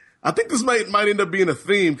I think this might end up being a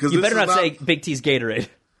theme. Cause you better not say Big T's Gatorade.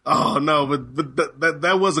 Oh, no, but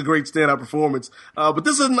that was a great standout performance. But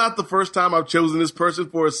this is not the first time I've chosen this person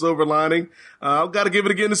for a silver lining. I've got to give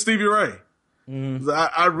it again to Stevie Ray.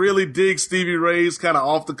 I really dig Stevie Ray's kind of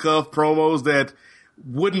off-the-cuff promos that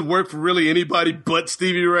wouldn't work for really anybody but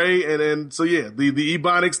Stevie Ray. And so, yeah, the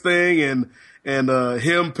Ebonics thing and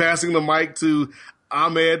him passing the mic to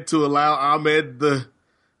Ahmed to allow Ahmed to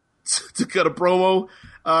cut a promo.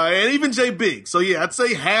 And even Jay Biggs. So, yeah, I'd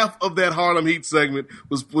say half of that Harlem Heat segment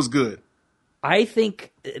was good. I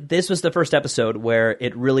think this was the first episode where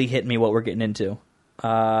it really hit me what we're getting into.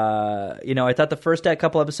 I thought the first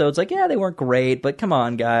couple episodes, like, yeah, they weren't great, but come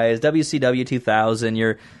on, guys. WCW 2000,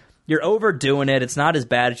 you're overdoing it. It's not as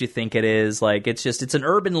bad as you think it is. Like, it's an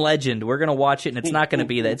urban legend. We're going to watch it, and it's not going to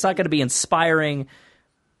be that. It's not going to be inspiring.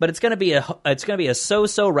 But it's going to be a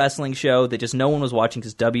so-so wrestling show that just no one was watching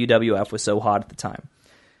because WWF was so hot at the time.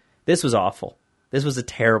 This was awful. This was a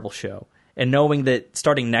terrible show. And knowing that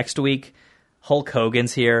starting next week, Hulk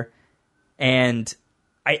Hogan's here, and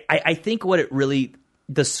I think what it really,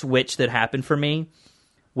 the switch that happened for me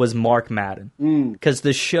was Mark Madden. Because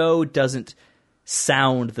the show doesn't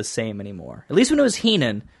sound the same anymore. At least when it was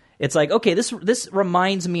Heenan, it's like, okay, this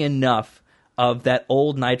reminds me enough of that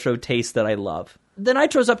old Nitro taste that I love. The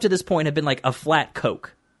Nitros up to this point have been like a flat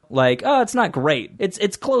Coke. Like, oh, it's not great.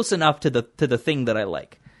 It's close enough to the thing that I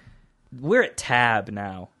like. We're at Tab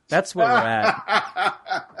now. That's where we're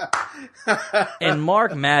at. And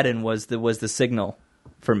Mark Madden was the signal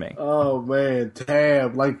for me. Oh man,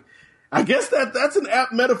 Tab. Like, I guess that's an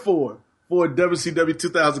apt metaphor for WCW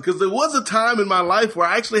 2000 because there was a time in my life where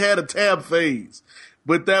I actually had a Tab phase,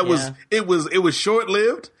 but it was short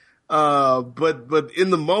lived. But in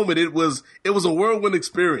the moment it was a whirlwind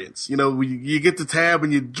experience. You know, you get the Tab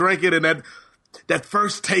and you drink it, and that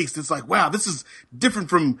first taste, it's like, wow, this is different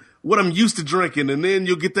from what I'm used to drinking. And then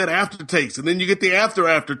you'll get that aftertaste, and then you get the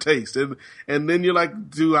aftertaste. And then you're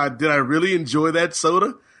like, did I really enjoy that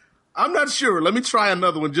soda? I'm not sure. Let me try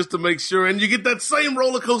another one just to make sure. And you get that same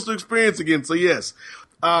roller coaster experience again. So yes,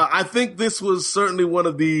 I think this was certainly one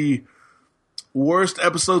of the worst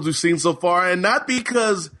episodes we've seen so far, and not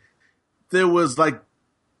because there was like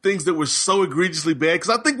things that were so egregiously bad, because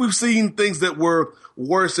I think we've seen things that were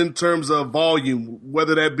worse in terms of volume,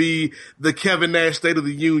 whether that be the Kevin Nash State of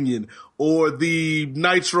the Union or the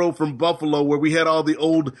Nitro from Buffalo where we had all the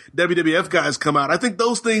old WWF guys come out. I think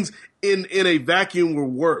those things in a vacuum were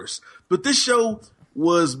worse. But this show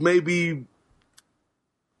was maybe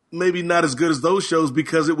not as good as those shows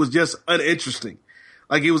because it was just uninteresting.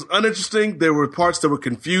 Like, it was uninteresting. There were parts that were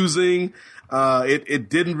confusing. It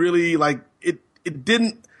didn't really, like, it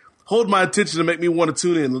didn't hold my attention to make me want to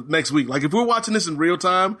tune in next week. Like, if we're watching this in real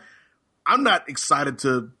time, I'm not excited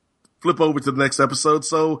to flip over to the next episode.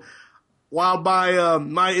 So while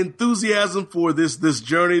my enthusiasm for this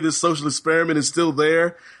journey, this social experiment is still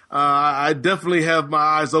there, I definitely have my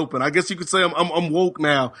eyes open. I guess you could say I'm woke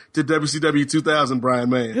now to WCW 2000, Brian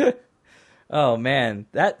May. Oh man,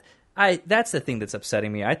 that's the thing that's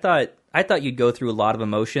upsetting me. I thought you'd go through a lot of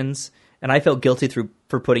emotions, and I felt guilty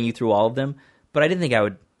for putting you through all of them. But I didn't think I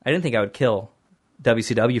would kill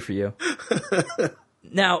WCW for you.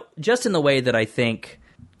 Now, just in the way that I think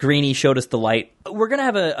Greeny showed us the light, we're going to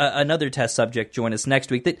have another test subject join us next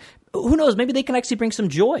week that, who knows, maybe they can actually bring some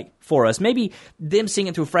joy for us. Maybe them seeing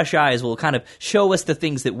it through fresh eyes will kind of show us the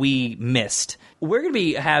things that we missed. We're going to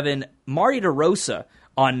be having Marty DeRosa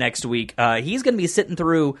on next week. He's going to be sitting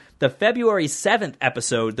through the February 7th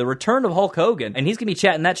episode, The Return of Hulk Hogan, and he's going to be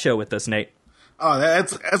chatting that show with us, Nate. Oh,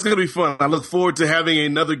 that's going to be fun. I look forward to having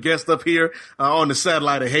another guest up here on the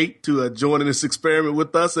Satellite of Hate to join in this experiment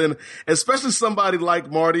with us, and especially somebody like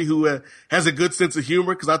Marty who has a good sense of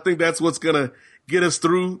humor, because I think that's what's going to get us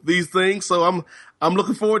through these things. So I'm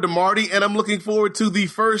looking forward to Marty, and I'm looking forward to the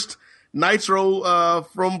first Nitro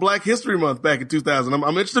from Black History Month back in 2000. I'm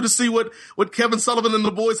interested to see what Kevin Sullivan and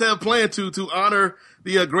the boys have planned to honor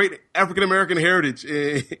the great African American heritage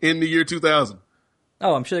in the year 2000.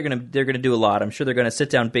 Oh, I'm sure they're gonna do a lot. I'm sure they're gonna sit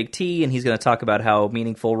down Big T, and he's gonna talk about how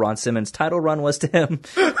meaningful Ron Simmons' title run was to him.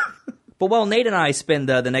 But while Nate and I spend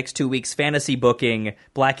the next 2 weeks fantasy booking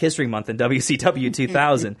Black History Month in WCW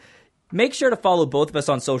 2000, make sure to follow both of us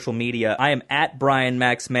on social media. I am at Brian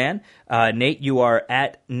Max Mann. Nate, you are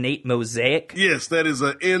at Nate Mosaic. Yes, that is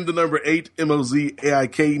in the number 8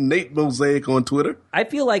 MOZAIK, Nate Mosaic on Twitter. I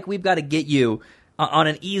feel like we've got to get you on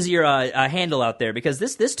an easier handle out there, because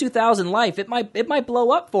this 2000 life, it might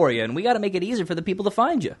blow up for you, and we got to make it easier for the people to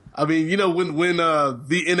find you. I mean, you know, when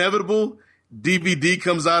the inevitable DVD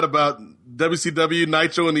comes out about WCW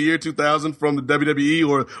Nitro in the year 2000 from the WWE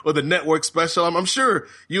or the network special, I'm sure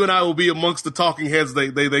you and I will be amongst the talking heads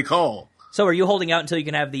they call. So are you holding out until you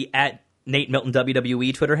can have the at Nate Milton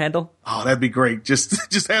WWE Twitter handle? Oh, that'd be great.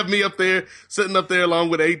 Just have me up there, sitting up there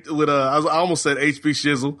along with I almost said HP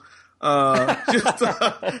Shizzle.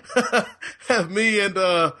 Have me and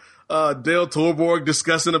Dale Torborg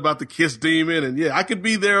discussing about the Kiss Demon, and yeah, I could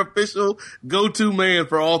be their official go-to man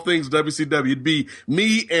for all things WCW. It'd be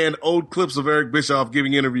me and old clips of Eric Bischoff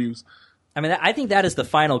giving interviews. I mean, I think that is the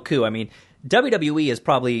final coup. I mean, WWE is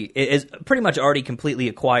pretty much already completely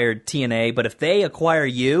acquired TNA, but if they acquire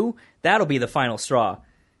you, that'll be the final straw.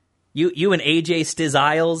 You and AJ Stiz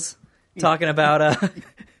Isles talking about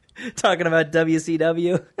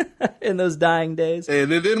WCW in those dying days.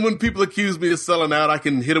 And then when people accuse me of selling out, I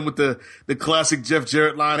can hit them with the classic Jeff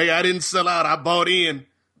Jarrett line, hey, I didn't sell out, I bought in.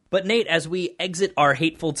 But Nate, as we exit our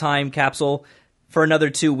hateful time capsule for another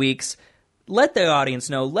 2 weeks, let the audience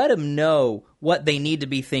know, let them know what they need to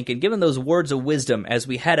be thinking, give them those words of wisdom as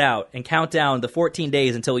we head out and count down the 14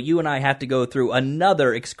 days until you and I have to go through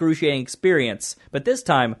another excruciating experience, but this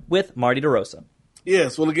time with Marty DeRosa.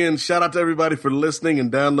 Yes, well, again, shout out to everybody for listening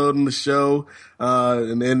and downloading the show.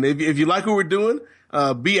 And if you like what we're doing,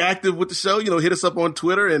 be active with the show. You know, hit us up on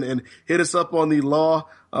Twitter and hit us up on the Law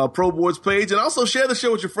Pro Boards page, and also share the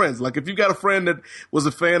show with your friends. Like, if you've got a friend that was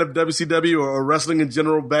a fan of WCW or wrestling in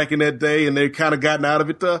general back in that day and they've kind of gotten out of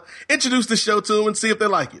it, introduce the show to them and see if they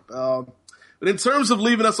like it. But in terms of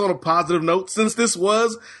leaving us on a positive note, since this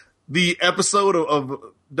was the episode of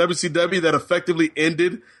WCW that effectively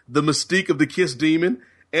ended the mystique of the Kiss Demon,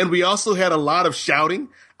 and we also had a lot of shouting,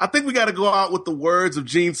 I think we got to go out with the words of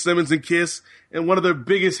Gene Simmons and Kiss and one of their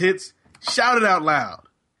biggest hits, Shout It Out Loud.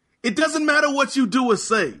 It doesn't matter what you do or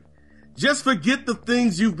say. Just forget the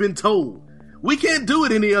things you've been told. We can't do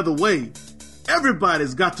it any other way.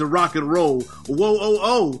 Everybody's got to rock and roll. Whoa, oh,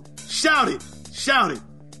 oh. Shout it, shout it,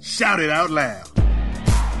 shout it out loud.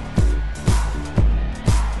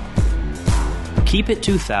 Keep It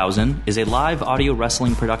 2000 is a live audio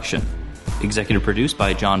wrestling production. Executive produced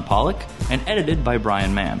by John Pollock and edited by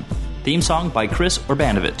Brian Mann. Theme song by Chris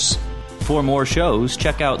Urbanovich. For more shows,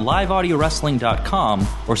 check out liveaudiowrestling.com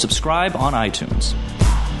or subscribe on iTunes.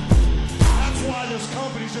 That's why this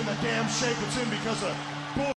company's in the damn shape it's in, because of